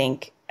then I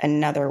think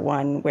another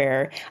one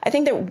where I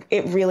think that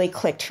it really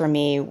clicked for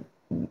me,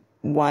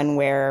 one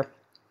where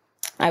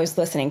I was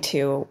listening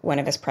to one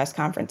of his press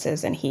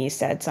conferences and he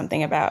said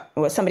something about,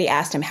 somebody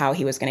asked him how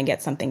he was going to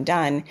get something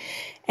done.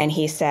 And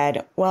he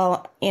said,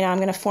 well, I'm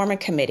going to form a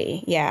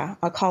committee. Yeah,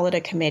 I'll call it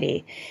a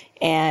committee.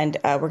 And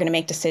we're going to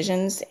make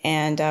decisions,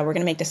 and we're going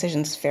to make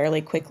decisions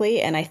fairly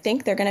quickly. And I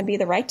think they're going to be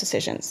the right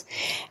decisions.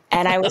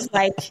 And I was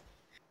like,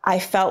 I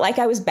felt like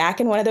I was back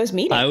in one of those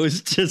meetings. I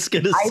was just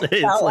going to say.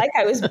 I felt like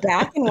I was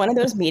back in one of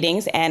those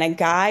meetings, and a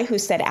guy who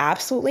said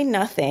absolutely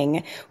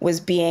nothing was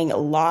being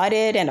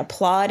lauded and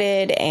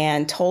applauded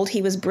and told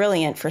he was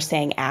brilliant for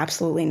saying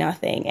absolutely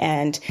nothing.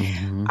 And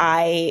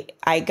I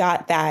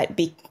got that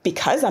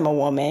because I'm a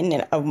woman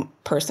and a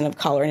person of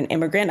color and an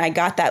immigrant. I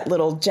got that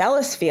little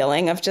jealous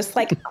feeling of just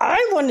like, I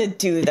want to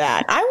do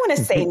that. I want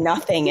to say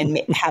nothing and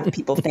have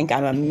people think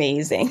I'm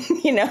amazing,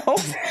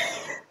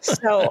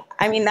 So,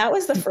 I mean, that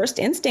was the first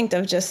instinct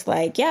of just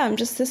like, yeah, I'm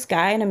just this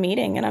guy in a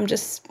meeting and I'm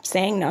just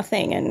saying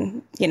nothing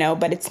and,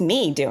 but it's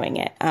me doing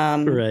it.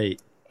 Right.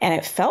 And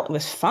it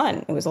was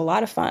fun. It was a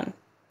lot of fun.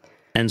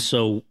 And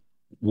so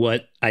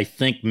what I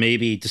think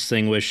maybe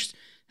distinguished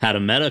How to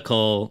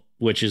Medical,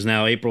 which is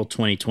now April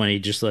 2020,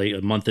 just like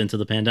a month into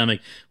the pandemic,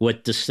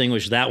 what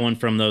distinguished that one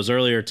from those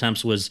earlier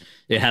attempts was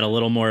it had a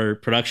little more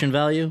production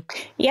value?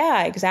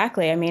 Yeah,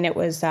 exactly. I mean, it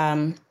was,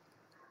 I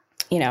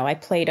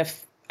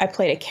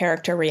played a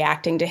character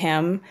reacting to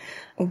him,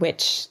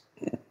 which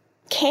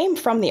came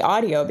from the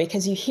audio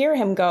because you hear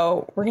him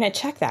go, we're going to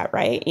check that,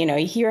 right? You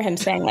hear him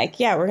saying like,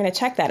 yeah, we're going to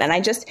check that. And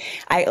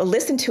I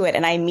listened to it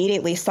and I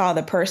immediately saw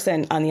the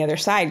person on the other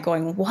side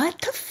going, what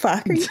the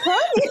fuck are you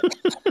talking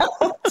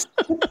about?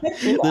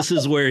 This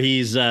is where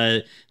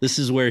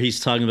he's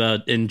talking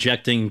about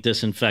injecting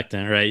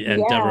disinfectant, right?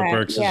 And Deborah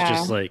Birx is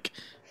just like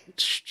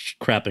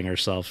crapping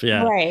herself.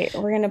 Yeah. Right.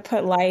 We're going to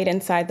put light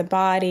inside the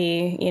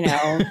body,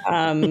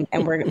 and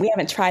we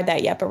haven't tried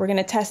that yet, but we're going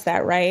to test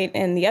that. Right.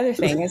 And the other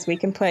thing is we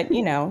can put,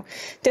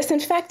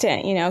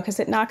 disinfectant, because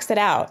it knocks it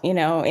out, in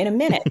a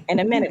minute,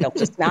 it'll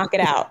just knock it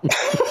out.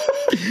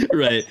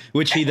 Right.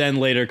 Which he then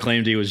later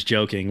claimed he was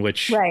joking,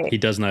 which he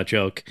does not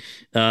joke.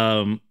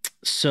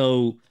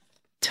 So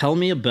tell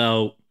me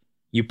about,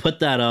 you put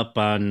that up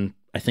on,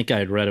 I think I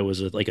had read it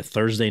was like a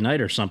Thursday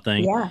night or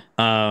something.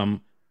 Yeah.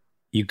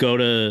 You go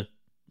to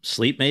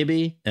sleep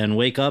maybe and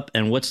wake up,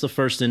 and what's the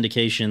first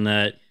indication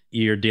that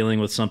you're dealing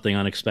with something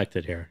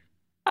unexpected here?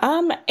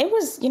 It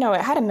was,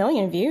 it had 1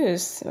 million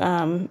views.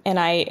 And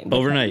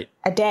overnight,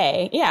 a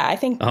day. Yeah. I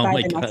think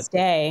by the next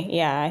day.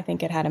 Yeah. I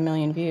think it had 1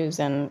 million views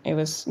and it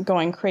was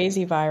going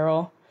crazy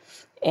viral.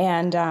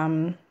 And,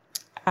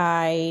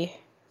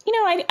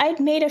 I'd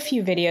made a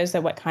few videos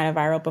that went kind of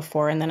viral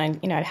before, and then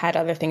I'd had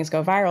other things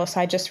go viral.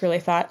 So I just really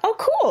thought, oh,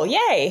 cool.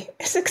 Yay.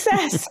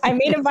 Success. I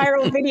made a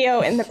viral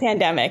video in the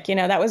pandemic.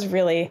 That was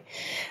really,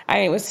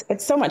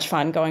 it's so much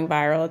fun going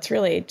viral. It's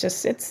really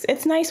just,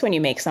 it's nice when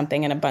you make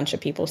something and a bunch of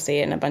people see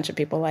it and a bunch of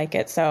people like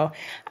it. So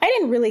I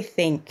didn't really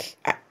think,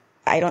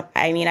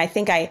 I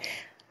think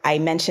I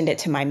mentioned it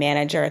to my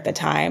manager at the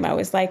time. I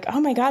was like,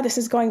 oh my God, this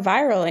is going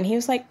viral. And he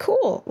was like,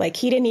 cool. Like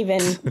he didn't even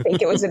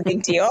think it was a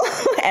big deal.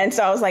 And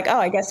so I was like, oh,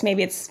 I guess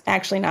maybe it's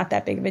actually not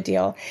that big of a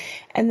deal.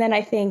 And then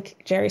I think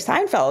Jerry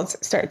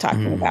Seinfeld started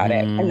talking about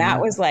it. And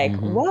that was like,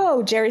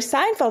 whoa, Jerry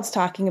Seinfeld's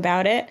talking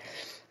about it.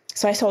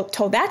 So I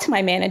told that to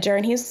my manager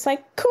and he was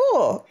like,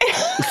 cool.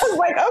 I was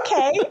like,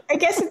 okay, I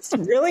guess it's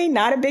really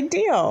not a big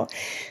deal.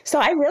 So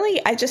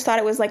I just thought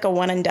it was like a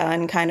one and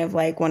done, kind of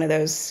like one of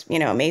those,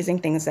 amazing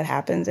things that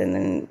happens and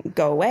then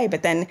go away.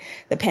 But then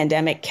the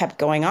pandemic kept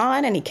going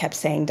on and he kept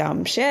saying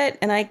dumb shit.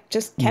 And I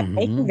just kept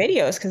making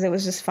videos because it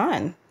was just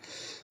fun.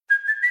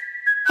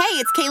 Hey,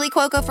 it's Kaylee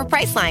Cuoco for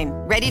Priceline.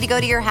 Ready to go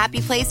to your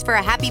happy place for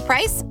a happy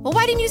price? Well,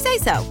 why didn't you say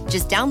so?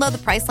 Just download the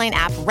Priceline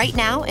app right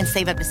now and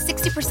save up to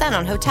 60%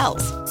 on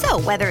hotels.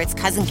 So whether it's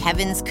Cousin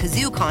Kevin's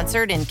Kazoo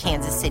Concert in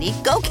Kansas City,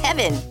 go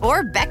Kevin,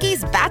 or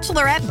Becky's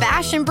Bachelorette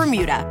Bash in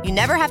Bermuda, you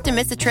never have to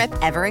miss a trip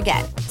ever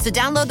again. So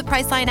download the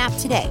Priceline app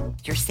today.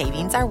 Your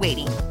savings are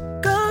waiting.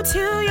 Go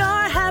to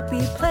your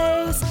happy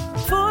place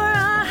for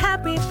a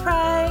happy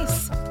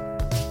price.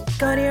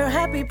 Go to your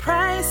happy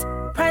price,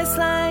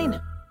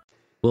 Priceline.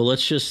 Well,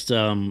 let's just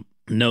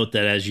note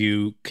that as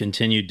you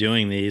continue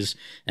doing these,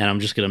 and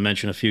I'm just going to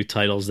mention a few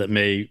titles that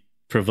may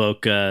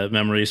provoke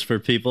memories for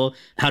people.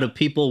 How to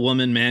People,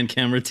 Woman, Man,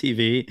 Camera,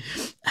 TV.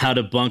 How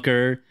to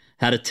Bunker.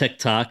 How to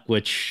TikTok,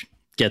 which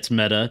gets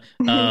meta.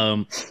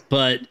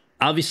 But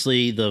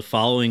obviously the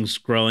following's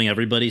growing.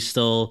 Everybody's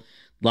still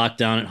locked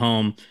down at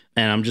home.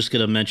 And I'm just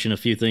going to mention a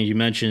few things. You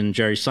mentioned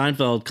Jerry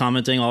Seinfeld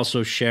commenting,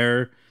 also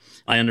Cher.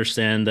 I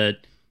understand that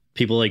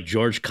people like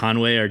George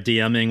Conway are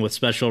DMing with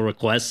special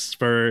requests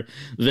for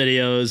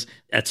videos.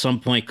 At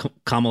some point,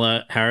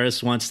 Kamala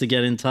Harris wants to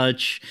get in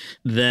touch.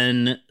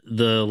 Then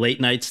the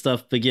late night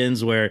stuff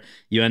begins where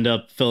you end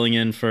up filling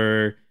in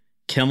for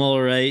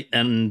Kimmel, right?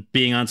 And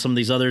being on some of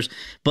these others.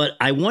 But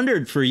I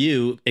wondered, for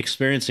you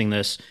experiencing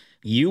this,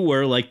 you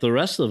were like the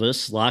rest of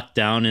us, locked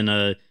down in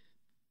a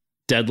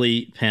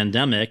deadly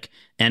pandemic.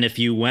 And if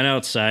you went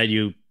outside,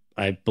 you,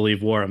 I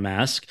believe, wore a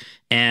mask.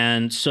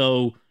 And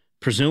so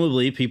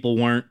presumably people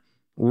weren't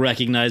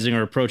recognizing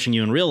or approaching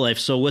you in real life.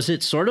 So was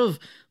it sort of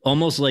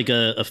almost like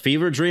a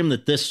fever dream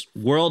that this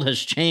world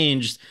has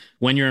changed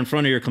when you're in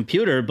front of your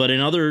computer, but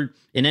in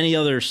any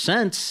other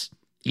sense,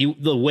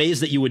 the ways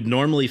that you would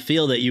normally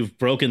feel that you've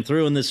broken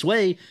through in this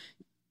way,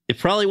 it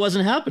probably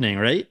wasn't happening,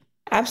 right?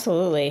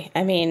 Absolutely.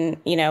 I mean,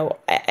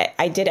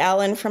 I did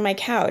Ellen from my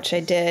couch.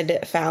 I did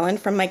Fallon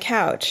from my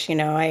couch.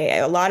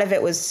 A lot of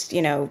it was,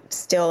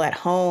 still at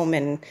home.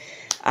 And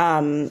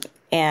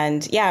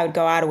yeah, I would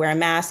go out and wear a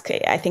mask.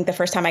 I think the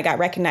first time I got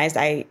recognized,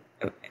 I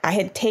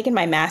had taken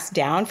my mask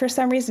down for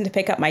some reason to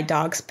pick up my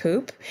dog's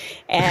poop.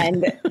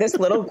 And this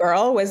little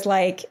girl was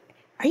like,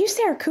 "Are you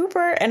Sarah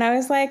Cooper?" And I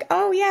was like,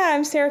 "Oh, yeah,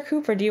 I'm Sarah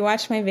Cooper. Do you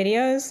watch my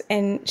videos?"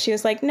 And she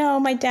was like, "No,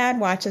 my dad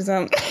watches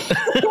them."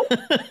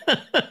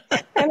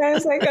 And I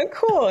was like, "Oh,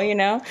 cool,"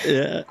 Yeah.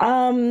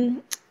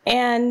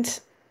 And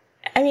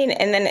I mean,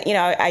 and then,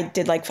 I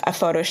did like a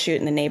photo shoot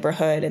in the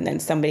neighborhood, and then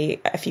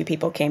a few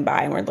people came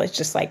by and were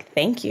just like,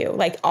 "Thank you."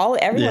 Like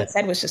everyone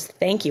said was just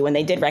 "thank you." When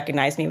they did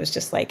recognize me, it was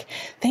just like,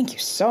 "Thank you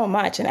so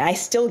much." And I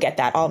still get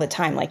that all the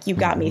time. Like, "You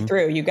got me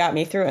through, you got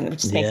me through." And it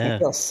just makes me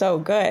feel so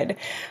good.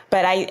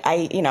 But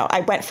I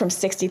went from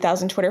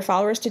 60,000 Twitter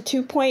followers to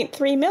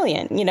 2.3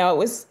 million.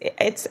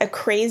 It's a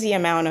crazy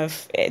amount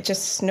it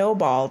just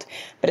snowballed.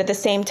 But at the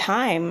same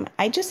time,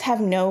 I just have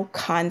no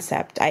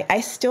concept.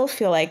 I still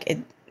feel like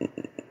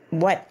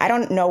I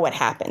don't know what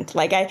happened.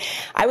 Like I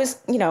was,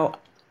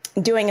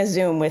 doing a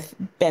Zoom with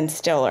Ben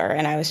Stiller,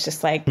 and I was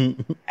just like,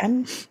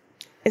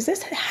 is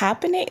this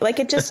happening? Like,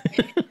 it just,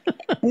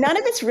 none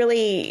of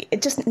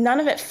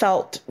it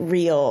felt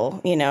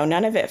real.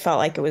 None of it felt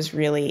like it was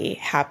really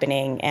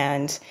happening.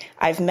 And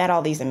I've met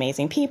all these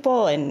amazing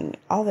people and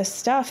all this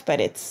stuff, but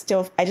it's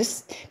still,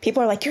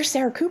 people are like, "You're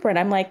Sarah Cooper." And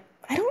I'm like,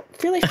 I don't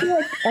really feel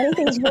like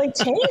anything's really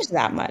changed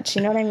that much.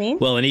 You know what I mean?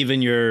 Well, and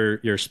even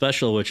your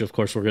special, which of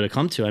course we're going to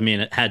come to, I mean,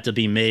 it had to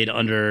be made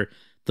under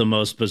the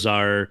most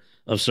bizarre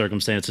of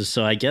circumstances.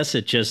 So I guess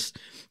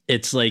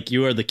it's like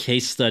you are the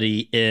case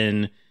study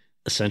in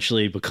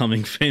essentially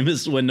becoming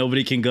famous when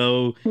nobody can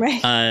go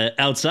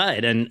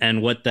outside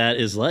and what that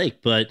is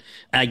like. But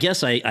I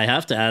guess I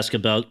have to ask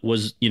about,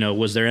 was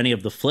there any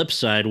of the flip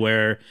side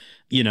where,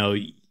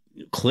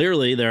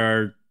 clearly there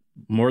are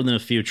more than a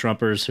few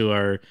Trumpers who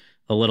are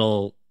a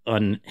little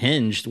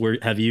unhinged?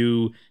 Have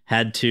you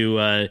had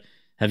to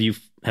have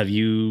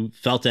you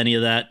felt any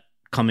of that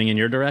coming in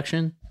your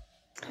direction?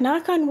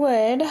 Knock on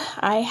wood,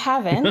 I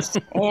haven't.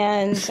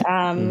 And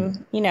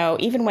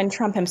even when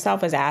Trump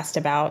himself was asked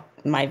about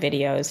my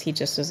videos, he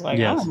just was like,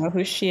 "I don't know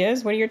who she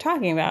is. What are you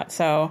talking about?"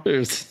 So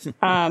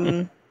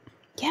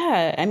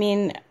yeah, I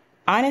mean,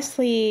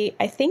 honestly,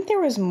 I think there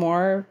was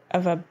more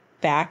of a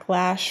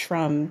backlash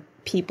from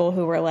people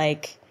who were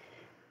like,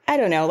 I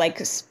don't know,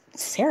 like,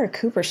 "Sarah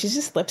Cooper, she's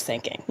just lip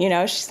syncing.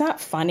 She's not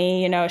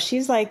funny.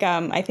 She's like,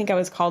 I think I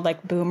was called like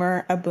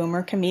a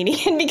boomer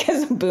comedian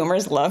because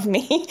boomers love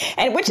me,"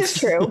 and which is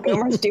true.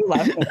 Boomers do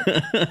love me.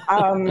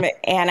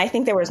 And I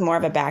think there was more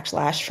of a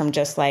backlash from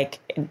just like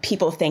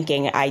people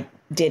thinking I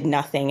did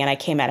nothing and I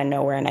came out of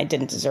nowhere and I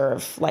didn't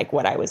deserve like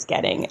what I was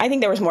getting. I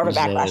think there was more of a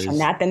backlash from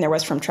that than there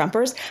was from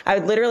Trumpers. I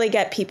would literally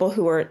get people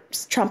who were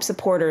Trump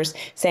supporters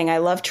saying, "I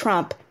love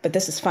Trump, but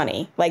this is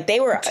funny." Like they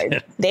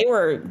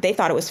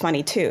thought it was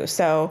funny too.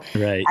 So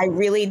I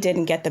really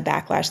didn't get the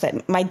backlash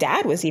that my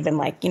dad was even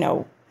like, "I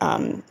don't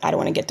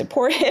want to get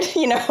deported."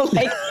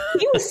 Like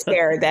he was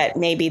scared that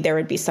maybe there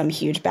would be some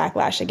huge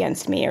backlash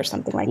against me or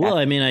something like that. Well,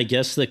 I mean, I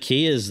guess the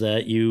key is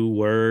that you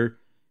were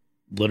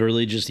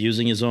literally just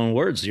using his own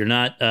words. You're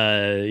not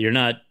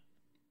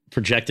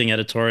projecting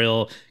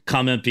editorial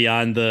comment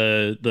beyond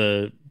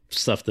the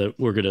stuff that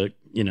we're going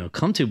to,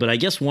 come to. But I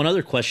guess one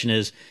other question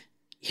is,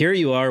 here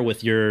you are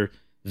with your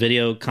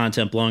video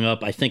content blowing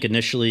up. I think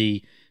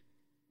initially,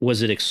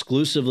 was it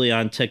exclusively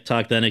on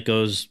TikTok? Then it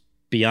goes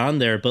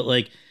beyond there. But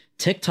like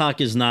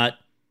TikTok is not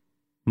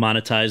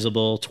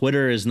monetizable.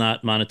 Twitter is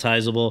not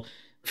monetizable.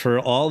 For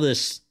all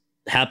this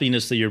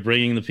happiness that you're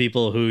bringing the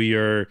people who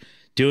you're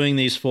doing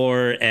these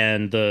for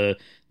and the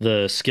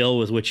skill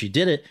with which you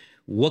did it,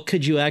 what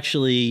could you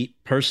actually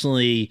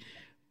personally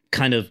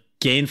kind of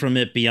gain from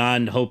it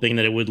beyond hoping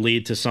that it would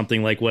lead to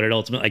something like what it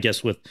ultimately, I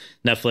guess, with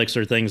Netflix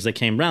or things that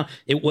came around?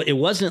 It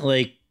wasn't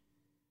like,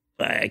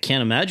 I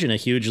can't imagine a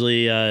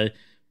hugely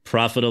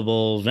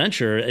profitable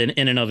venture in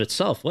and of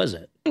itself, was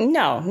it?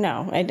 No,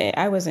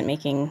 I wasn't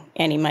making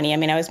any money. I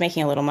mean, I was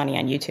making a little money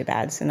on YouTube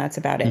ads, and that's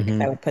about it, because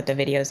I would put the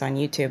videos on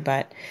YouTube.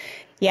 But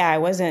yeah, I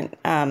wasn't.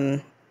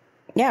 I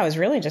was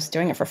really just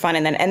doing it for fun,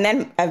 and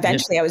then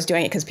eventually I was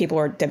doing it because people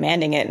were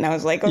demanding it, and I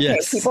was like, okay,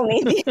 people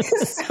need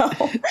these. So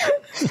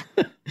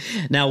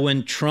now,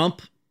 when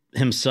Trump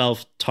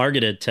himself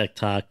targeted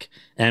TikTok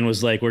and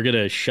was like, we're going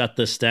to shut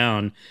this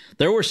down,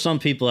 there were some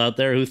people out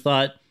there who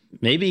thought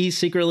maybe he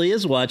secretly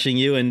is watching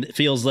you and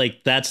feels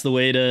like that's the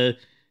way to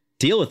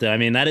deal with it. I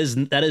mean, that is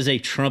a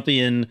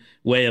Trumpian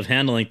way of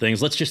handling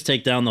things. Let's just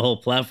take down the whole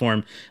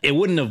platform. It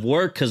wouldn't have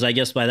worked because I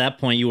guess by that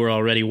point you were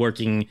already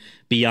working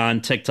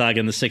beyond TikTok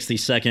and the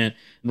 60-second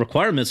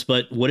requirements.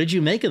 But what did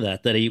you make of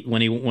that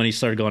when he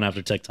started going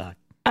after TikTok?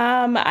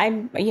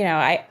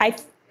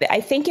 I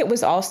think it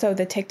was also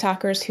the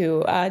TikTokers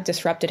who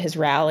disrupted his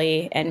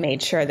rally and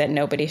made sure that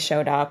nobody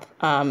showed up.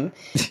 I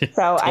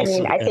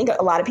think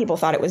a lot of people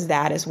thought it was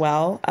that as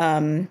well.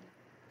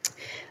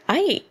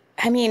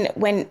 I mean,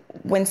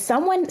 when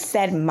someone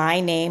said my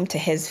name to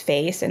his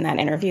face in that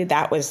interview,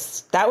 that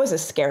was a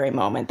scary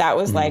moment. That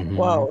was like,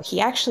 whoa,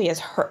 he actually has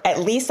heard. At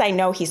least I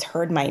know he's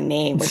heard my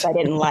name, which I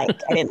didn't like.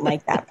 I didn't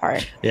like that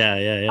part.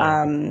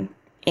 Yeah.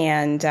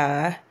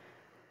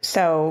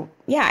 So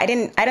yeah, I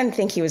didn't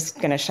think he was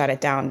going to shut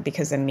it down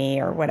because of me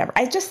or whatever.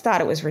 I just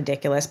thought it was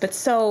ridiculous, but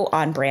so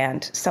on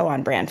brand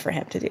for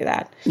him to do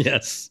that.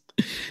 Yes.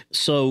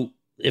 So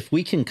if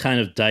we can kind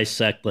of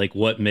dissect like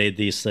what made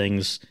these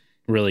things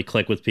really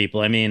click with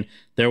people. I mean,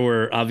 there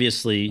were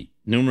obviously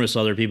numerous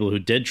other people who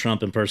did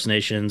Trump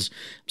impersonations,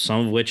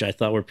 some of which I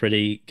thought were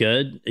pretty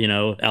good. You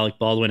know, Alec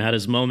Baldwin had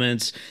his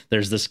moments.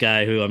 There's this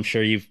guy who I'm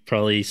sure you've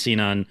probably seen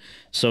on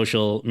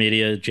social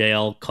media,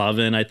 JL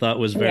Cauvin, I thought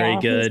was very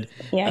good.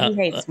 He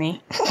hates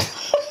me.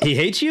 He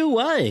hates you?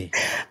 Why?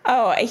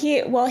 Oh,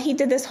 he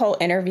did this whole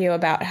interview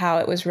about how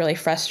it was really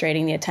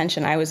frustrating the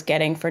attention I was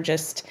getting for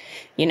just,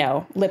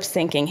 lip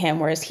syncing him,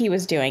 whereas he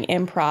was doing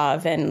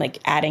improv and like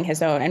adding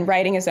his own and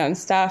writing his own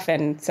stuff.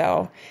 And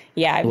so,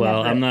 yeah.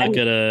 I've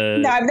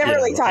never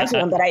really talked to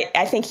him, but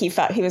I think he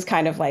thought he was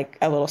kind of like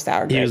a little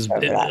sour grapes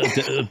over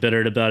that.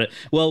 Bittered about it.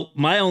 Well,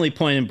 my only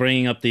point in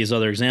bringing up these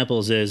other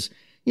examples is,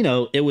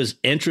 it was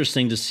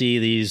interesting to see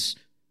these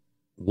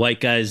white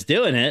guys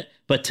doing it,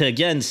 but to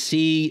again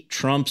see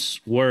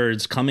Trump's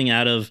words coming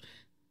out of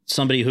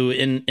somebody who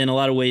in a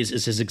lot of ways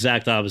is his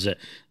exact opposite.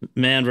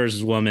 Man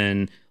versus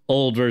woman,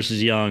 old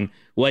versus young,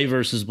 white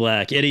versus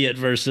black, idiot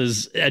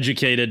versus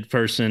educated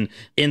person.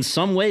 In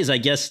some ways, I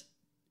guess,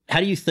 how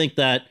do you think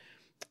that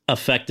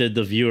affected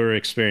the viewer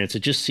experience?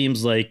 It just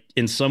seems like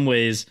in some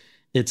ways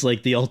it's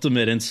like the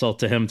ultimate insult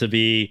to him to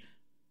be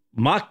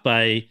mocked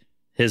by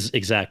his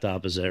exact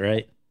opposite,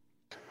 right?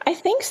 I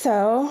think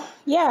so.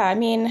 Yeah. I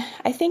mean,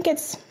 I think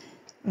it's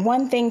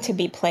one thing to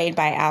be played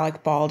by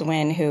Alec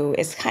Baldwin, who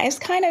is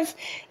kind of,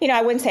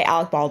 I wouldn't say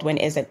Alec Baldwin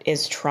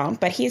is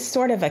Trump, but he's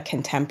sort of a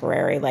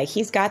contemporary. Like,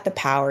 he's got the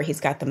power, he's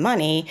got the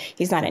money,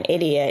 he's not an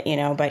idiot,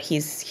 but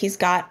he's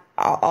got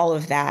all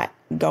of that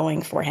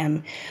going for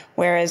him.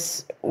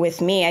 Whereas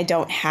with me, I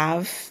don't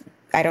have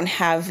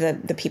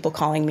the people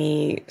calling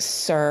me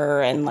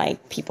sir and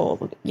like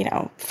people,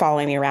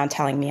 following me around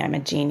telling me I'm a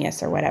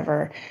genius or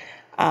whatever.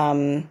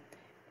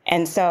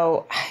 And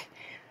so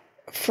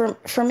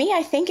for me,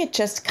 I think it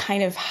just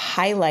kind of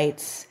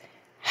highlights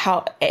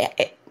how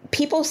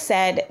people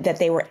said that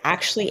they were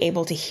actually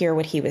able to hear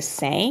what he was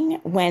saying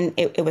when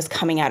it was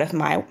coming out of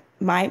my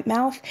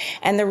mouth.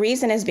 And the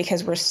reason is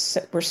because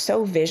we're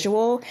so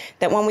visual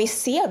that when we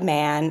see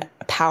a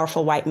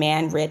powerful white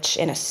man, rich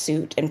in a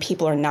suit, and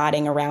people are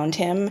nodding around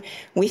him,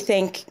 we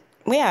think,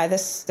 well, yeah,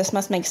 this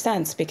must make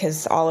sense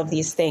because all of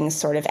these things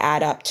sort of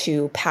add up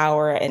to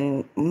power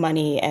and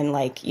money and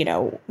like,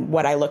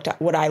 what I look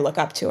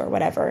up to or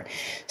whatever.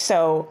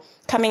 So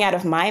coming out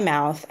of my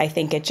mouth, I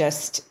think it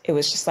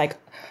was just like,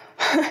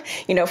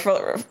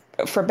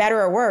 for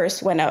better or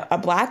worse, when a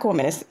black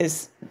woman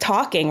is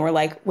talking, we're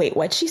like, wait,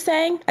 what's she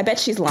saying? I bet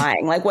she's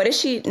lying. Like, what's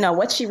she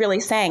really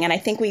saying? And I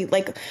think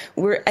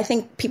I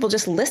think people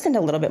just listened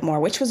a little bit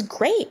more, which was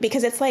great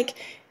because it's like,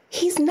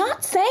 he's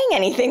not saying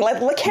anything.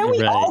 Like, can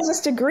we all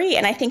just agree?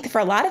 And I think for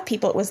a lot of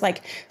people, it was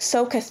like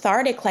so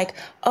cathartic, like,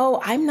 oh,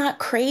 I'm not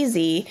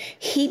crazy.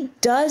 He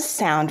does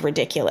sound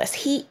ridiculous.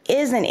 He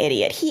is an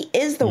idiot. He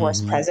is the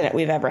worst president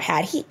we've ever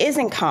had. He is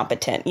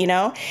incompetent,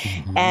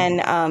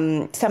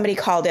 And somebody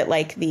called it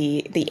like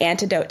the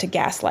antidote to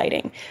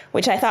gaslighting,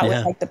 which I thought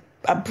was like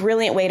a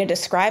brilliant way to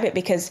describe it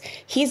because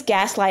he's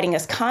gaslighting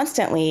us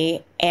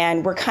constantly.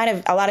 And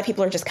a lot of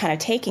people are just kind of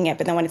taking it.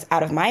 But then when it's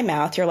out of my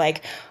mouth, you're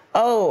like,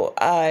 oh,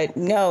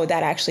 no,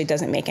 that actually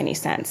doesn't make any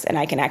sense. And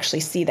I can actually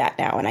see that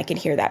now. And I can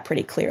hear that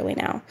pretty clearly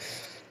now.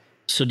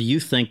 So do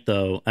you think,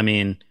 though, I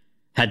mean,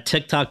 had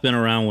TikTok been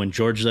around when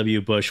George W.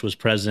 Bush was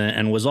president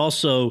and was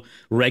also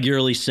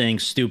regularly saying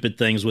stupid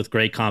things with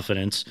great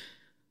confidence,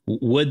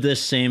 would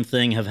this same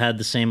thing have had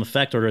the same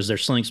effect? Or is there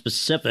something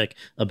specific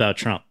about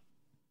Trump?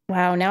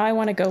 Wow, now I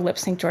want to go lip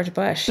sync George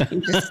Bush.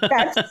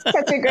 That's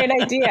such a great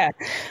idea.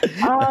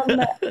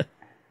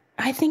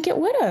 I think it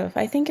would have.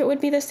 I think it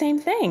would be the same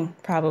thing,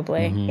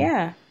 probably. Mm-hmm.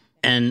 Yeah.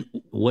 And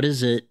what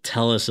does it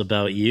tell us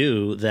about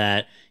you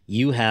that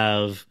you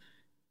have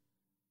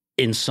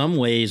in some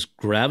ways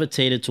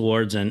gravitated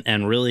towards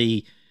and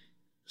really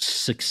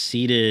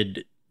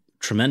succeeded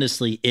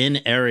tremendously in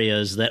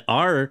areas that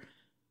are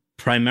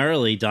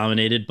primarily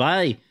dominated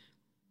by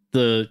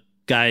the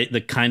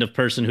kind of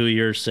person who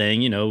you're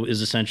saying,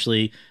 is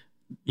essentially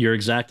your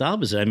exact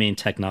opposite. I mean,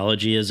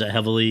 technology is a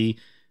heavily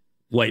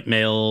white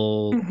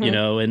male,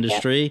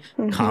 industry,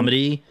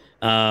 comedy.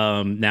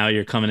 Now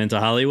you're coming into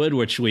Hollywood,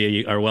 which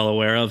we are well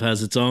aware of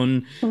has its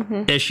own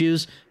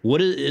issues.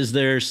 Is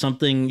there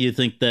something you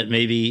think that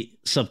maybe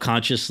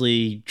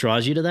subconsciously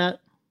draws you to that?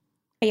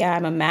 Yeah,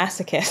 I'm a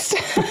masochist.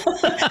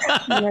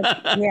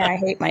 I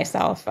hate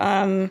myself.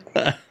 I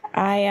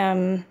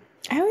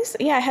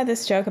had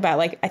this joke about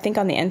I think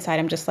on the inside,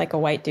 I'm just like a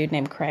white dude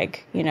named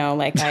Craig,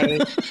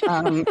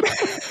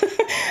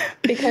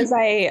 because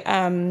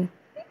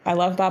I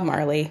love Bob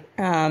Marley.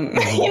 I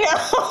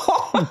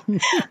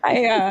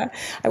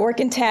work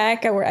in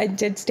tech. I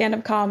did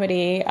stand-up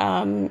comedy.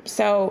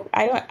 So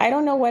I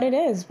don't know what it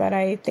is, but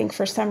I think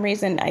for some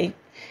reason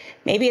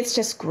maybe it's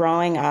just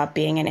growing up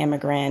being an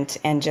immigrant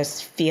and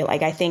just feel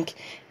like I think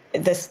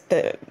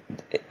the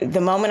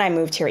moment I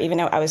moved here, even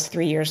though I was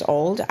 3 years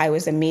old, I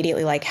was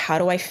immediately like, how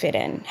do I fit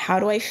in? How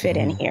do I fit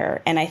in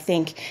here? And I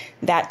think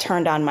that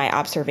turned on my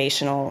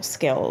observational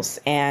skills.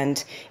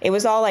 And it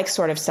was all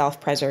sort of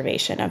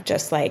self-preservation of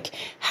just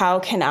how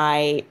can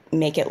I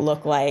make it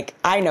look like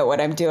I know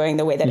what I'm doing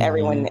the way that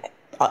everyone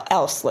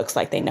else looks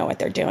like they know what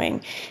they're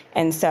doing.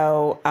 And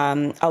so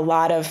a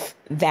lot of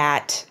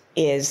that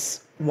is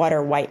what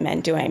are white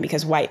men doing?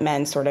 Because white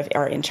men sort of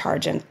are in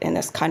charge in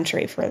this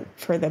country for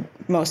the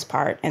most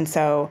part. And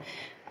so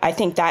I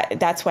think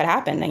that's what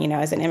happened.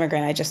 As an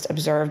immigrant, I just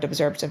observed,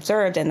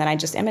 and then I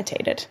just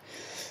imitated.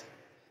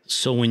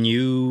 So when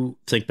you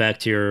think back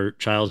to your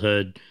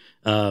childhood,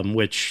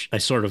 which I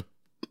sort of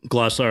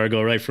glossed over,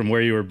 go right from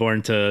where you were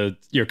born to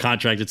your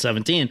contract at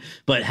 17,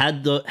 but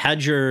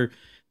had your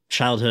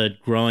childhood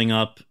growing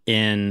up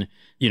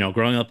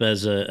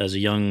as a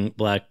young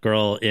Black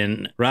girl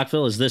in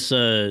Rockville, is this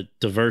a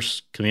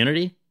diverse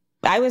community?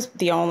 I was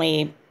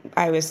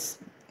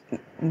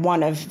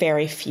one of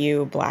very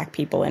few Black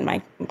people in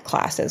my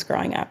classes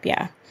growing up.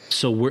 Yeah.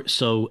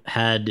 So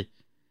had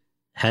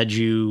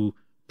you,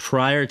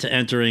 prior to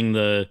entering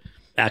the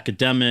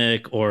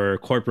academic or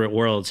corporate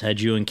worlds,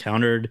 had you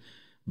encountered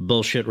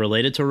bullshit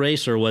related to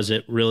race, or was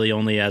it really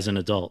only as an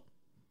adult?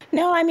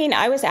 No, I mean,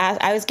 I was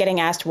getting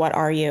asked, what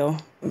are you,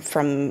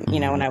 from,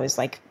 when I was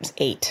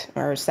 8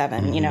 or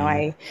 7,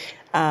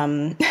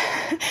 I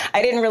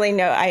didn't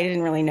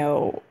really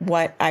know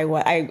what I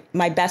was.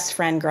 My best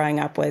friend growing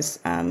up was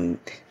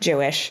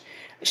Jewish.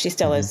 She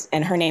still is.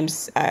 And her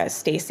name's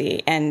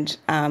Stacy. And,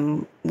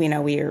 we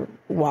were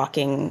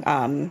walking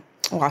home,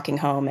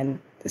 and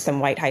some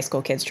white high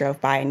school kids drove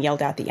by and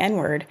yelled out the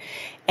N-word.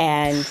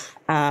 And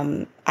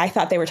I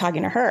thought they were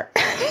talking to her.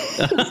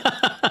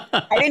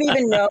 I didn't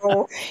even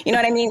know, you know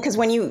what I mean? Because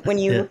when you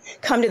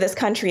come to this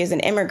country as an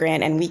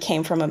immigrant, and we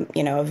came from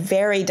a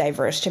very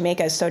diverse,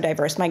 Jamaica is so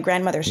diverse. My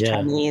grandmother's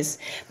Chinese,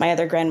 my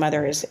other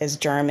grandmother is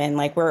German.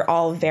 We're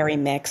all very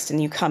mixed,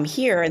 and you come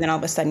here and then all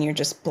of a sudden you're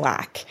just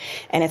Black.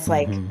 And it's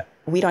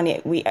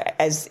we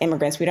as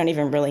immigrants, we don't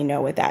even really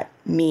know what that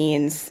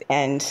means.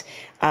 And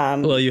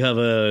well, you have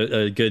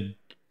a good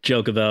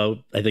joke about,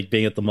 I think,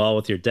 being at the mall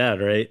with your dad,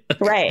 right?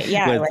 Right.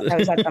 Yeah. I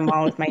was at the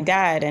mall with my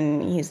dad,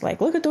 and he's like,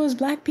 look at those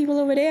Black people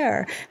over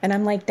there. And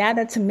I'm like, Dad,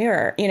 that's a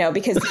mirror,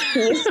 because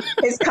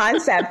his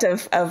concept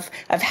of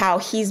how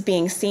he's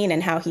being seen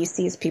and how he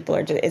sees people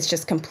is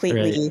just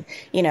completely,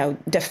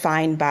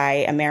 defined by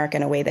America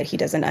in a way that he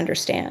doesn't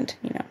understand,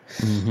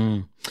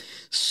 Mm-hmm.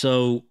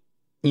 So,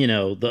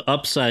 the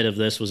upside of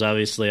this was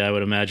obviously, I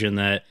would imagine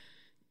that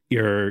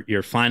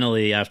you're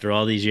finally, after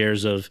all these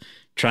years of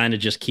trying to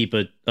just keep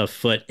a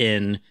foot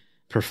in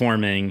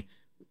performing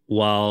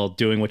while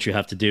doing what you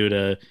have to do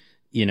to,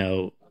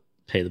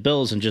 pay the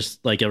bills, and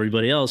just like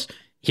everybody else,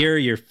 here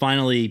you're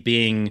finally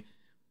being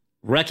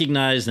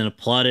recognized and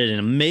applauded in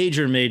a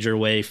major, major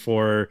way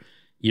for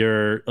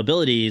your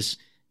abilities.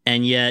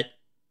 And yet,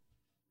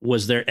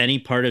 was there any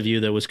part of you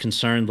that was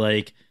concerned,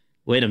 wait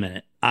a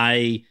minute,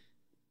 I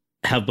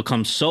have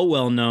become so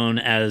well known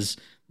as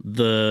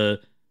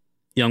the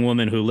young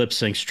woman who lip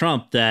syncs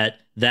Trump that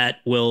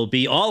will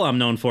be all I'm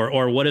known for?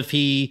 Or what if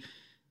he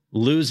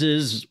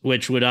loses,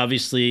 which would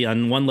obviously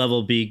on one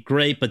level be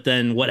great, but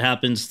then what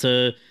happens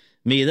to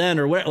me then?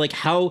 Or where,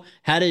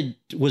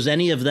 was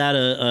any of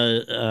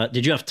that,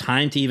 did you have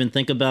time to even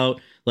think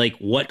about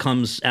what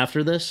comes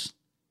after this?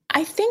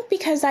 I think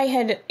because I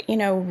had,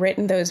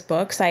 written those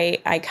books,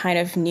 I kind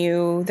of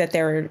knew that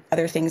there were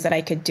other things that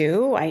I could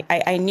do.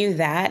 I knew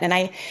that.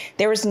 And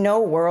there was no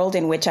world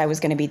in which I was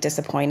going to be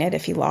disappointed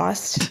if he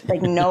lost.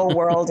 No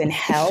world in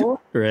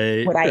hell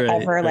would I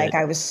ever,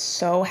 I was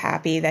so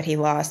happy that he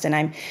lost. And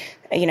I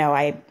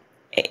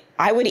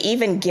would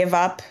even give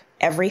up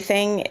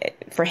everything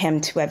for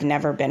him to have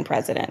never been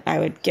president. I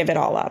would give it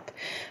all up.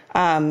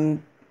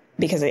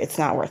 because it's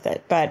not worth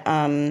it. But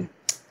I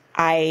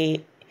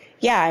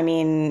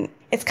mean,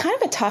 it's kind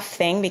of a tough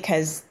thing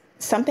because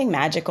something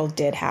magical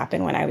did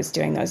happen when I was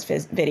doing those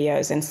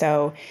videos. And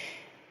so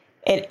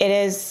it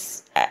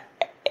is,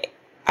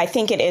 I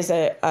think it is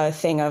a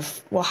thing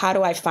of, well, how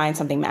do I find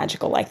something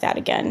magical like that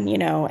again?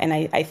 And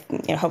I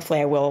hopefully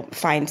I will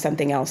find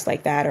something else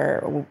like that.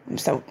 Or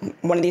so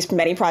one of these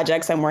many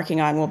projects I'm working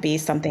on will be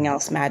something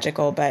else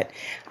magical. But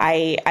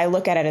I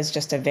look at it as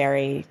just a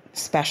very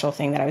special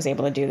thing that I was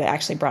able to do that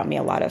actually brought me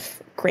a lot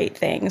of great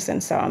things.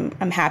 And so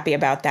I'm happy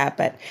about that.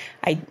 But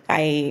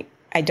I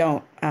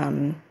don't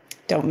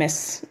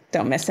miss him.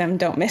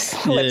 Don't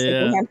miss lip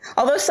syncing him.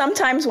 Although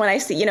sometimes when I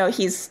see,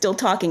 he's still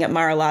talking at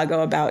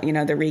Mar-a-Lago about,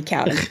 the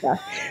recount and stuff,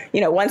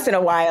 once in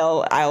a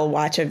while I'll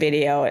watch a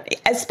video,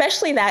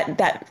 especially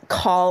that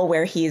call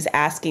where he's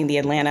asking the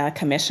Atlanta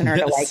commissioner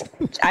to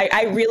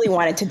I really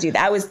wanted to do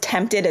that. I was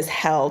tempted as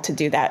hell to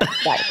do that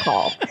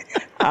call.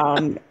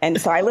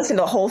 And so I listened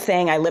to the whole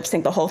thing. I lip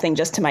synced the whole thing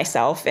just to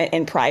myself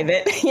in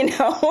private,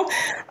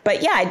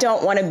 But yeah, I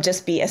don't want to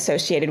just be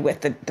associated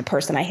with the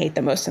person I hate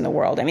the most in the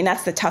world. I mean,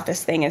 that's the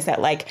toughest thing, is that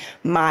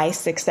my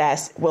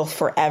success will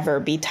forever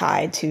be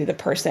tied to the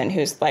person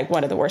who's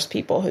one of the worst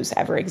people who's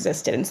ever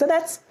existed. And so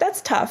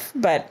that's tough.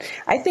 But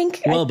I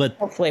think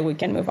hopefully we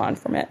can move on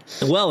from it.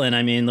 Well, and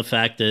I mean, the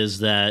fact is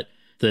that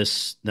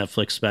this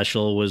Netflix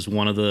special was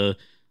one of the,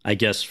 I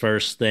guess,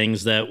 first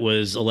things that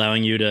was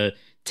allowing you to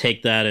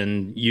take that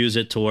and use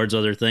it towards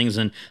other things.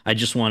 And I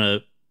just want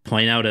to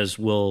point out, as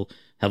we'll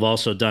have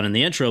also done in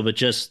the intro, but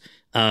just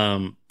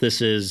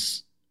this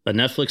is a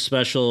Netflix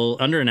special,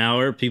 under an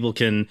hour. People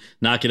can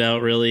knock it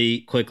out really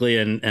quickly,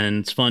 and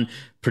it's fun.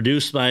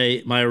 Produced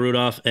by Maya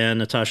Rudolph and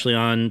Natasha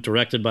Lyonne,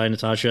 directed by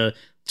Natasha.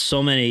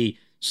 So many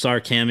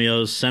star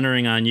cameos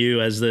centering on you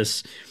as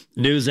this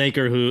news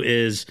anchor who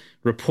is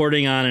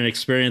reporting on and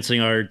experiencing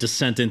our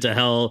descent into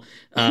hell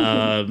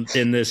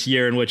in this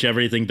year in which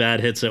everything bad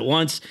hits at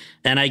once.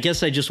 And I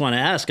guess I just want to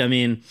ask, I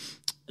mean,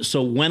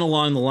 so when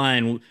along the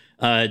line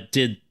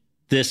did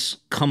this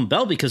come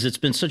about? Because it's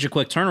been such a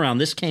quick turnaround.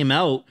 This came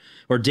out,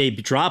 or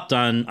dropped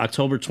on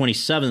October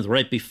 27th,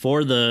 right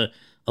before the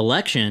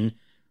election.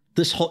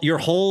 Your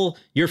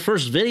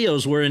first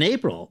videos were in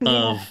April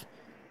of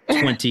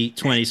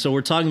 2020. So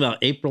we're talking about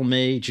April,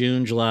 May,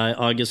 June, July,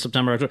 August,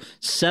 September, October,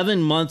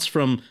 7 months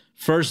from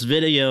first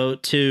video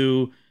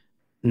to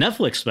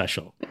Netflix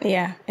special.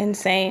 Yeah,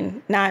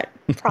 insane. I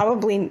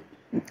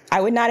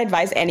would not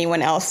advise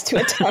anyone else to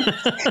attempt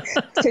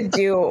to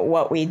do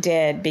what we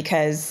did,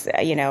 because,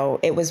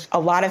 it was a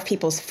lot of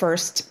people's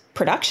first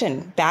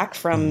production back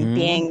from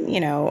being,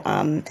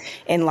 in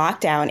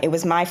lockdown. It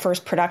was my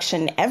first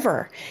production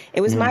ever.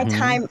 It was my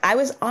time. I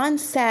was on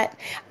set.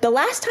 The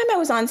last time I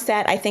was on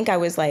set, I think I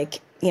was I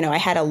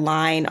had a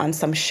line on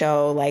some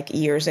show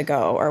years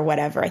ago or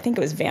whatever. I think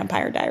it was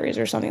Vampire Diaries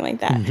or something like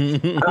that.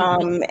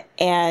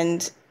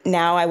 And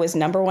now I was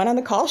number one on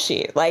the call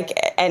sheet.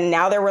 And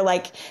now there were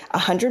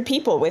 100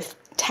 people with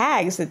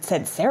tags that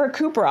said Sarah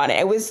Cooper on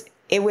it.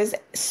 It was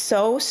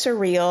so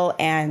surreal.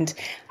 And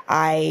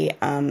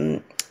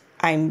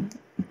I'm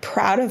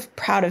proud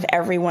of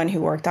everyone who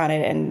worked on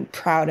it, and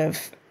proud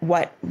of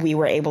what we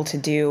were able to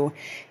do.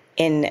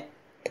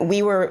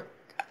 We were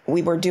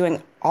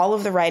doing all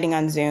of the writing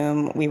on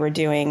Zoom. We were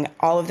doing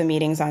all of the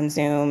meetings on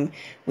Zoom.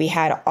 We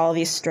had all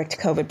these strict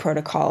COVID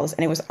protocols,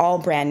 and it was all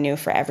brand new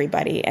for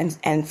everybody.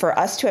 And for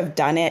us to have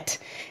done it,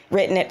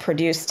 written it,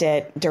 produced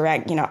it,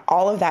 direct,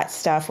 all of that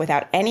stuff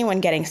without anyone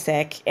getting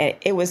sick,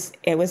 it was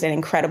an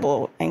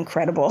incredible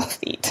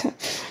feat.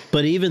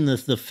 But even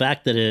the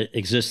fact that it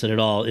existed at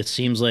all, it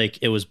seems like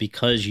it was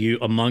because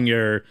among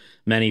your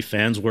many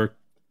fans were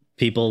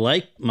people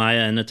like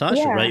Maya and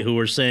Natasha, right? Who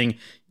were saying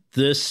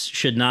this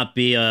should not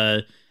be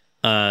a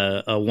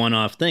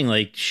one-off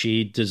thing.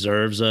 She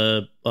deserves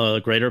a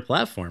greater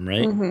platform,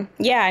 right?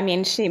 Yeah, I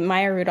mean,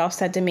 Maya Rudolph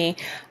said to me,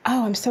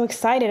 "Oh, I'm so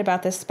excited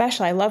about this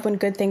special. I love when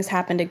good things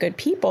happen to good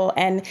people."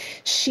 And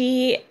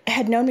she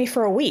had known me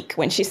for a week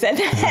when she said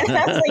that. And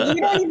I was like,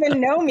 "You don't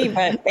even know me,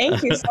 but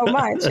thank you so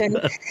much."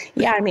 And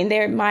yeah, I mean,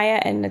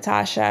 Maya and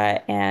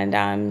Natasha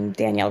and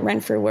Danielle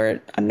Renfrew were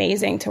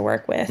amazing to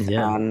work with.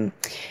 Yeah. I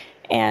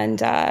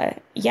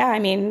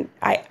mean,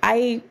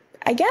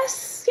 I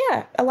guess,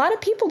 yeah, a lot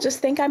of people just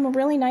think I'm a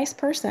really nice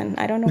person.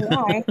 I don't know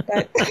why,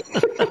 but.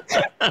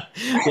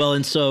 Well,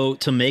 and so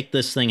to make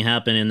this thing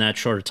happen in that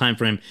short time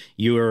frame,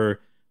 you were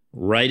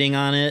writing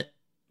on it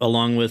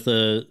along with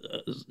a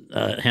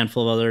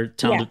handful of other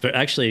talented,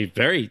 actually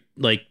very,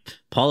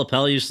 Paula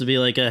Pell used to be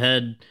a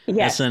head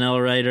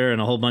SNL writer,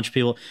 and a whole bunch of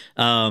people.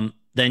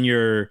 Then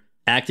you're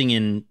acting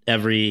in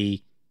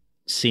every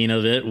scene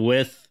of it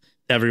with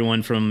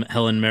everyone from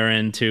Helen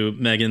Mirren to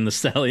Megan Thee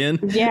Stallion.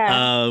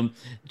 Yeah.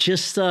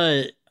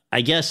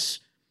 I guess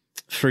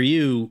for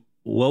you,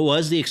 what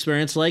was the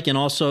experience like? And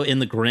also in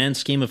the grand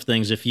scheme of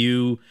things, if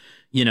you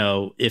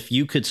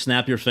could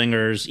snap your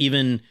fingers,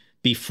 even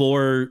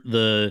before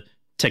the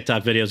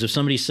TikTok videos, if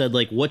somebody said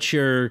what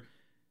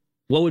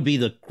would be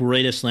the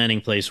greatest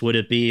landing place? Would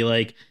it be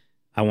I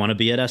want to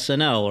be at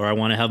SNL, or I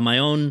want to have my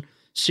own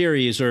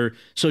series, or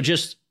so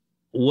just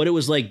what it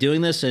was like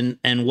doing this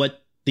and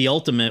what the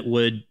ultimate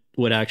would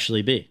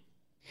actually be.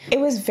 It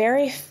was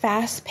very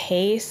fast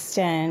paced,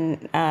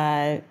 and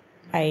I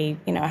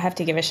have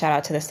to give a shout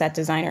out to the set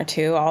designer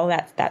too. All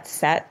that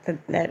set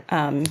that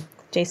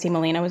JC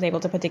Molina was able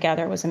to put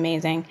together was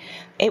amazing.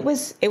 It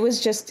was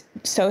just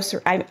so.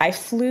 I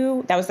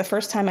flew. That was the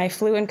first time I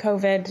flew in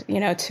COVID.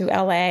 To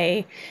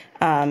LA.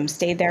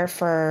 Stayed there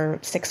for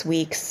 6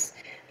 weeks,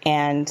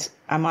 and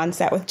I'm on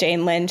set with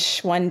Jane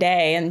Lynch one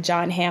day and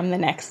John Hamm the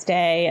next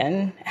day,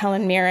 and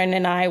Helen Mirren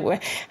and I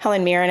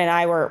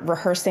were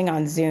rehearsing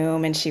on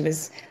Zoom, and she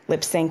was lip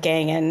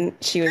syncing, and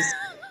she was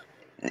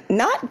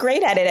not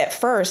great at it at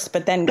first,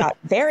 but then got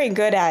very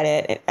good at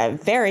it,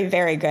 very,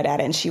 very good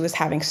at it. And she was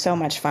having so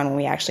much fun when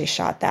we actually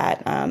shot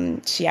that.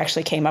 She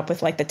actually came up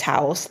with like the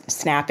towel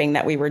snapping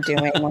that we were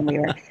doing when we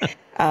were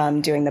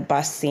doing the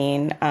bus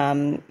scene.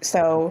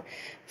 So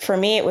for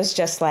me, it was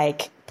just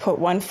like put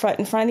one foot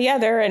in front of the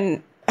other,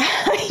 and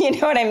you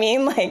know what I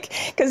mean? Like,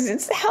 because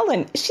it's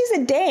Helen, she's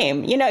a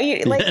dame,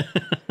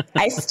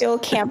 I still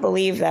can't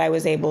believe that I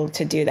was able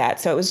to do that.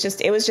 So it was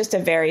just a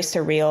very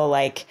surreal,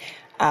 like,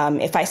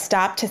 if I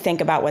stop to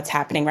think about what's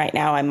happening right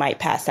now, I might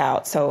pass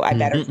out. So I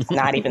better just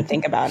not even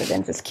think about it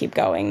and just keep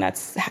going.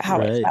 That's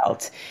how it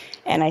felt.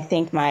 And I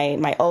think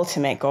my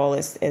ultimate goal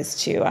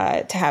is to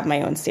have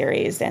my own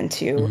series and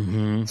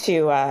to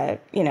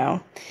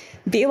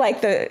be like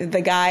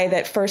the guy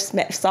that first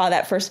saw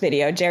that first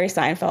video, Jerry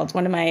Seinfeld,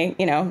 one of my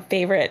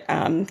favorite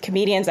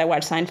comedians. I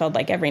watch Seinfeld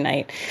like every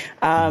night,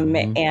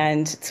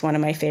 and it's one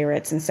of my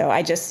favorites. And so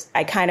I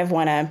kind of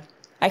want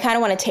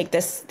to take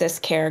this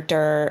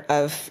character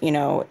of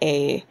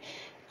a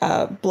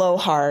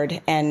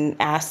blowhard and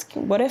ask,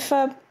 what if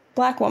a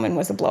Black woman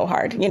was a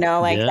blowhard?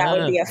 That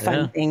would be a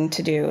fun thing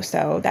to do.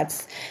 So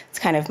it's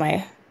kind of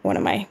one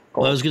of my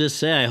goals. Well, I was going to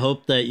say, I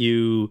hope that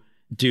you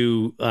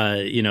do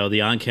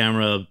the on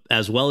camera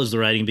as well as the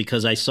writing,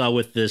 because I saw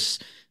with this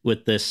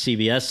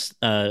CBS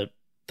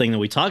thing that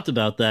we talked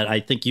about, that I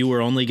think you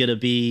were only going to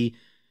be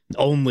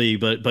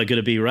but going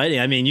to be writing.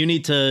 I mean, you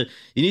need to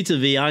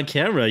be on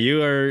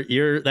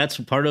camera. That's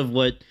part of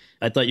what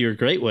I thought you were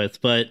great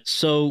with. But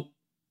so,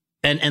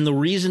 and the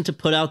reason to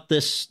put out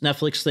this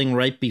Netflix thing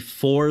right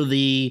before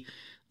the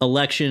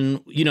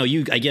election,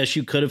 I guess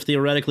you could have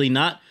theoretically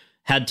not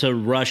had to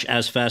rush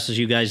as fast as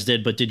you guys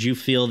did, but did you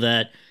feel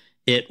that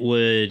it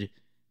would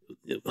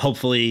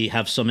hopefully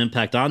have some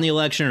impact on the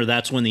election, or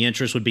that's when the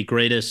interest would be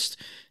greatest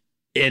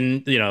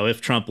in,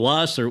 if Trump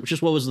lost, or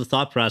just what was the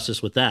thought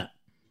process with that?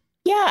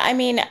 Yeah, I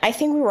mean, I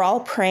think we were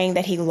all praying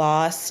that he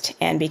lost,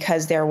 and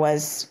because there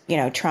was,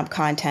 Trump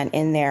content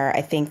in there,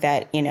 I think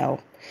that,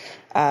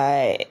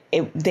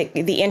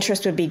 the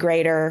interest would be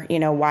greater,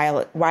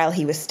 while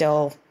he was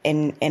still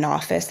in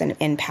office and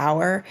in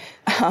power.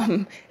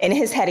 In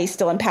his head, he's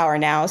still in power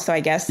now, so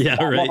I guess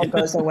that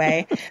goes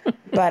away.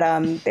 But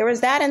there was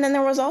that, and then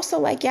there was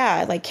also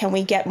can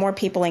we get more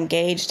people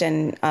engaged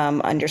and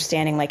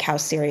understanding like how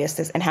serious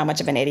this and how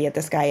much of an idiot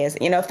this guy is?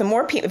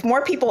 If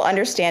more people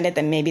understand it,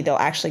 then maybe they'll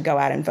actually go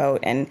out and vote.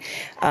 And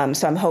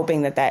so I'm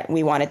hoping that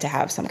we wanted to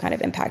have some kind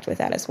of impact with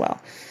that as well.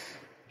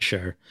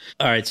 Sure.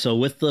 All right. So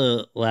with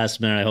the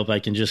last minute, I hope I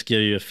can just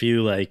give you a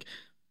few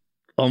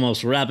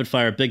almost rapid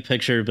fire, big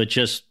picture, but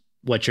just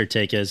what your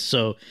take is.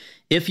 So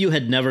if you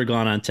had never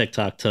gone on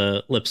TikTok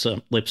to lip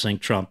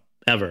sync Trump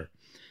ever,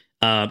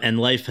 and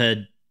life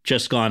had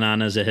just gone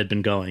on as it had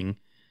been going,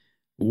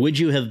 would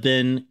you have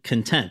been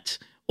content,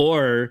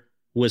 or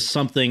was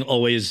something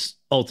always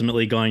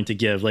ultimately going to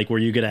give? Like, were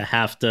you going to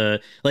have to,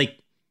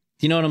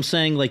 you know what I'm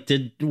saying? Like,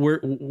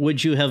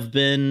 would you have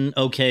been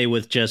okay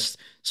with just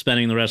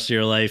spending the rest of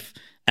your life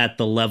at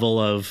the level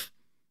of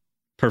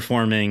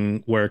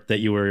performing work that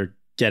you were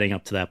getting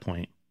up to that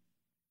point?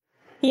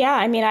 Yeah,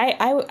 I mean,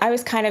 I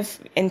was kind of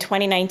in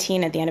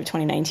 2019, at the end of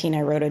 2019,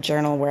 I wrote a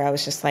journal where I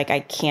was just like, I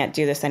can't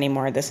do this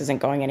anymore. This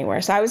isn't going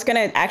anywhere. So I was going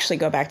to actually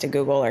go back to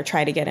Google or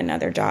try to get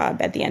another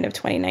job at the end of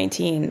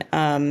 2019.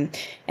 And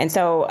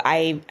so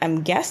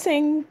I'm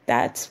guessing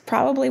that's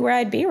probably where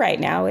I'd be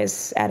right now,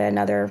 is at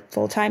another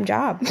full-time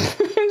job.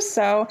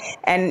 So,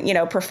 and,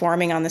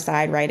 performing on the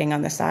side, writing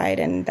on the side.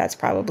 And that's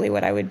probably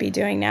what I would be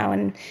doing now.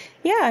 And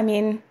yeah, I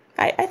mean,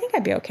 I think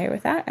I'd be okay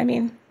with that. I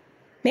mean,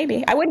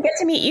 maybe I wouldn't get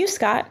to meet you,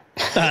 Scott.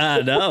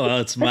 No,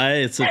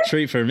 it's a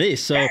treat for me.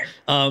 So,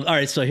 all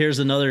right. So here's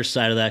another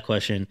side of that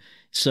question.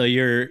 So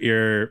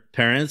your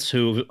parents,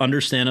 who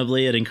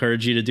understandably had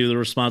encouraged you to do the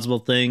responsible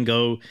thing,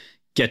 go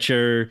get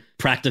your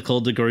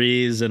practical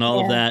degrees and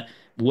all of that.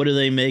 What do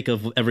they make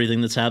of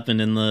everything that's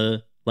happened in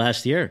the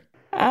last year?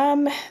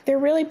 They're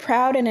really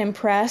proud and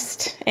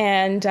impressed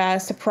and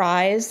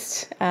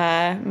surprised.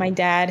 My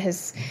dad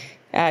has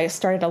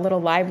started a little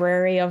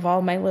library of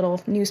all my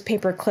little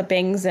newspaper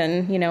clippings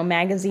and,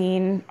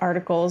 magazine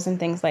articles and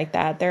things like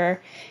that. They're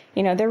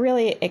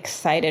really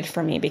excited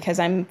for me because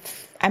I'm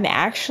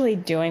actually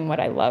doing what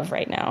I love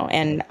right now.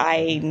 And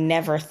I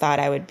never thought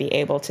I would be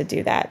able to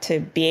do that. To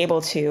be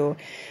able to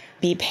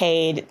be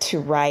paid to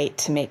write,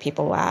 to make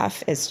people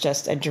laugh is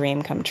just a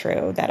dream come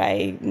true that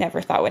I never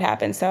thought would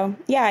happen. So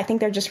yeah, I think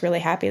they're just really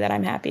happy that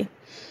I'm happy.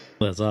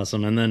 That's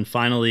awesome. And then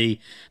finally,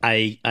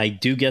 I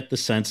do get the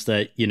sense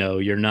that,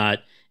 you're not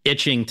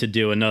itching to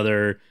do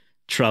another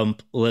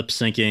Trump lip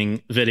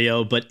syncing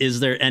video, but is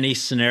there any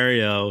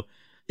scenario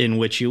in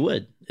which you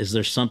would? Is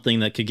there something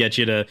that could get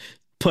you to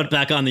put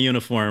back on the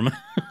uniform?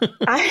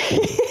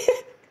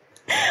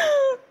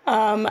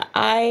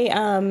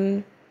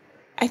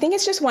 I think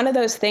it's just one of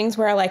those things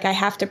where like I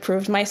have to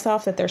prove to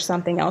myself that there's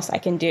something else I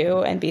can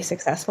do and be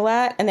successful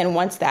at. And then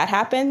once that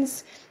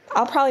happens,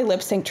 I'll probably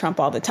lip sync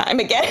Trump all the time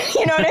again.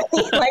 You know what I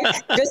mean? Like,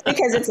 just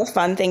because it's a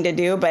fun thing to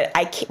do. But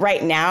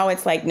right now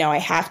it's like, no, I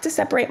have to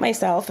separate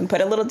myself and put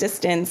a little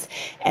distance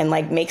and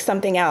like make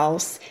something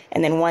else.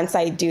 And then once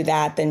I do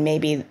that, then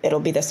maybe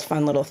it'll be this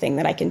fun little thing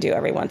that I can do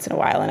every once in a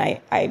while. And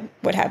I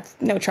would have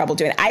no trouble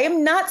doing it. I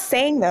am not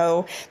saying,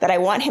 though, that I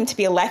want him to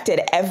be elected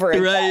ever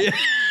again. Right.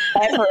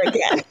 Ever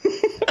again.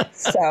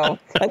 So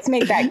let's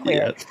make that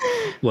clear.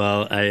 Yeah.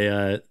 Well,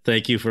 I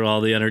thank you for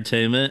all the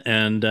entertainment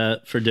and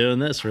for doing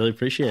this. Really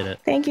appreciate it.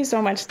 Thank you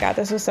so much, Scott.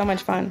 This was so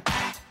much fun.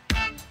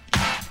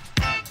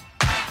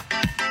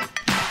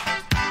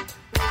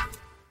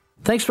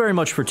 Thanks very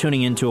much for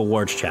tuning in to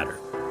Awards Chatter.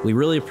 We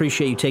really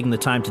appreciate you taking the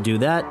time to do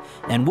that,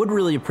 and would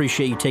really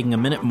appreciate you taking a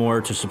minute more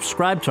to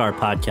subscribe to our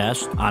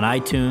podcast on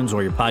iTunes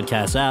or your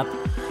podcast app,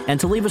 and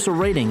to leave us a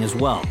rating as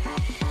well.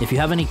 If you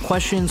have any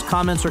questions,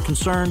 comments, or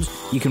concerns,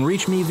 you can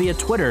reach me via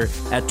Twitter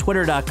at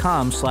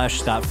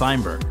twitter.com/Scott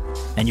Feinberg.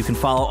 And you can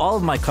follow all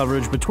of my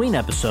coverage between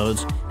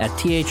episodes at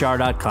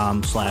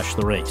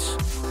thr.com/The Race.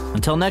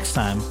 Until next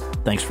time,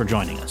 thanks for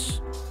joining us.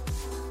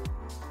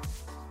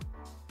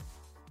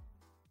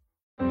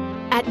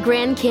 At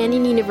Grand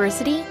Canyon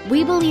University,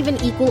 we believe in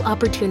equal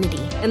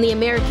opportunity, and the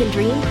American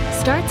dream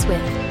starts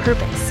with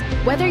purpose.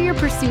 Whether your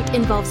pursuit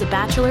involves a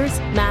bachelor's,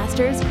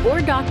 master's,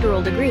 or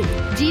doctoral degree,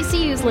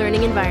 GCU's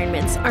learning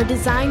environments are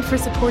designed for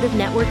supportive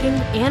networking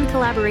and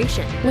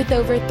collaboration. With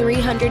over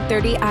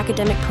 330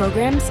 academic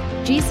programs,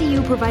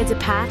 GCU provides a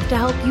path to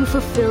help you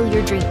fulfill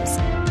your dreams.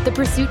 The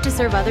pursuit to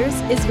serve others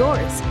is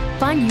yours.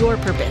 Find your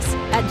purpose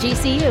at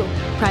GCU.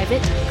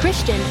 Private,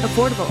 Christian,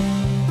 affordable.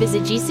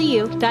 Visit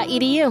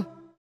gcu.edu.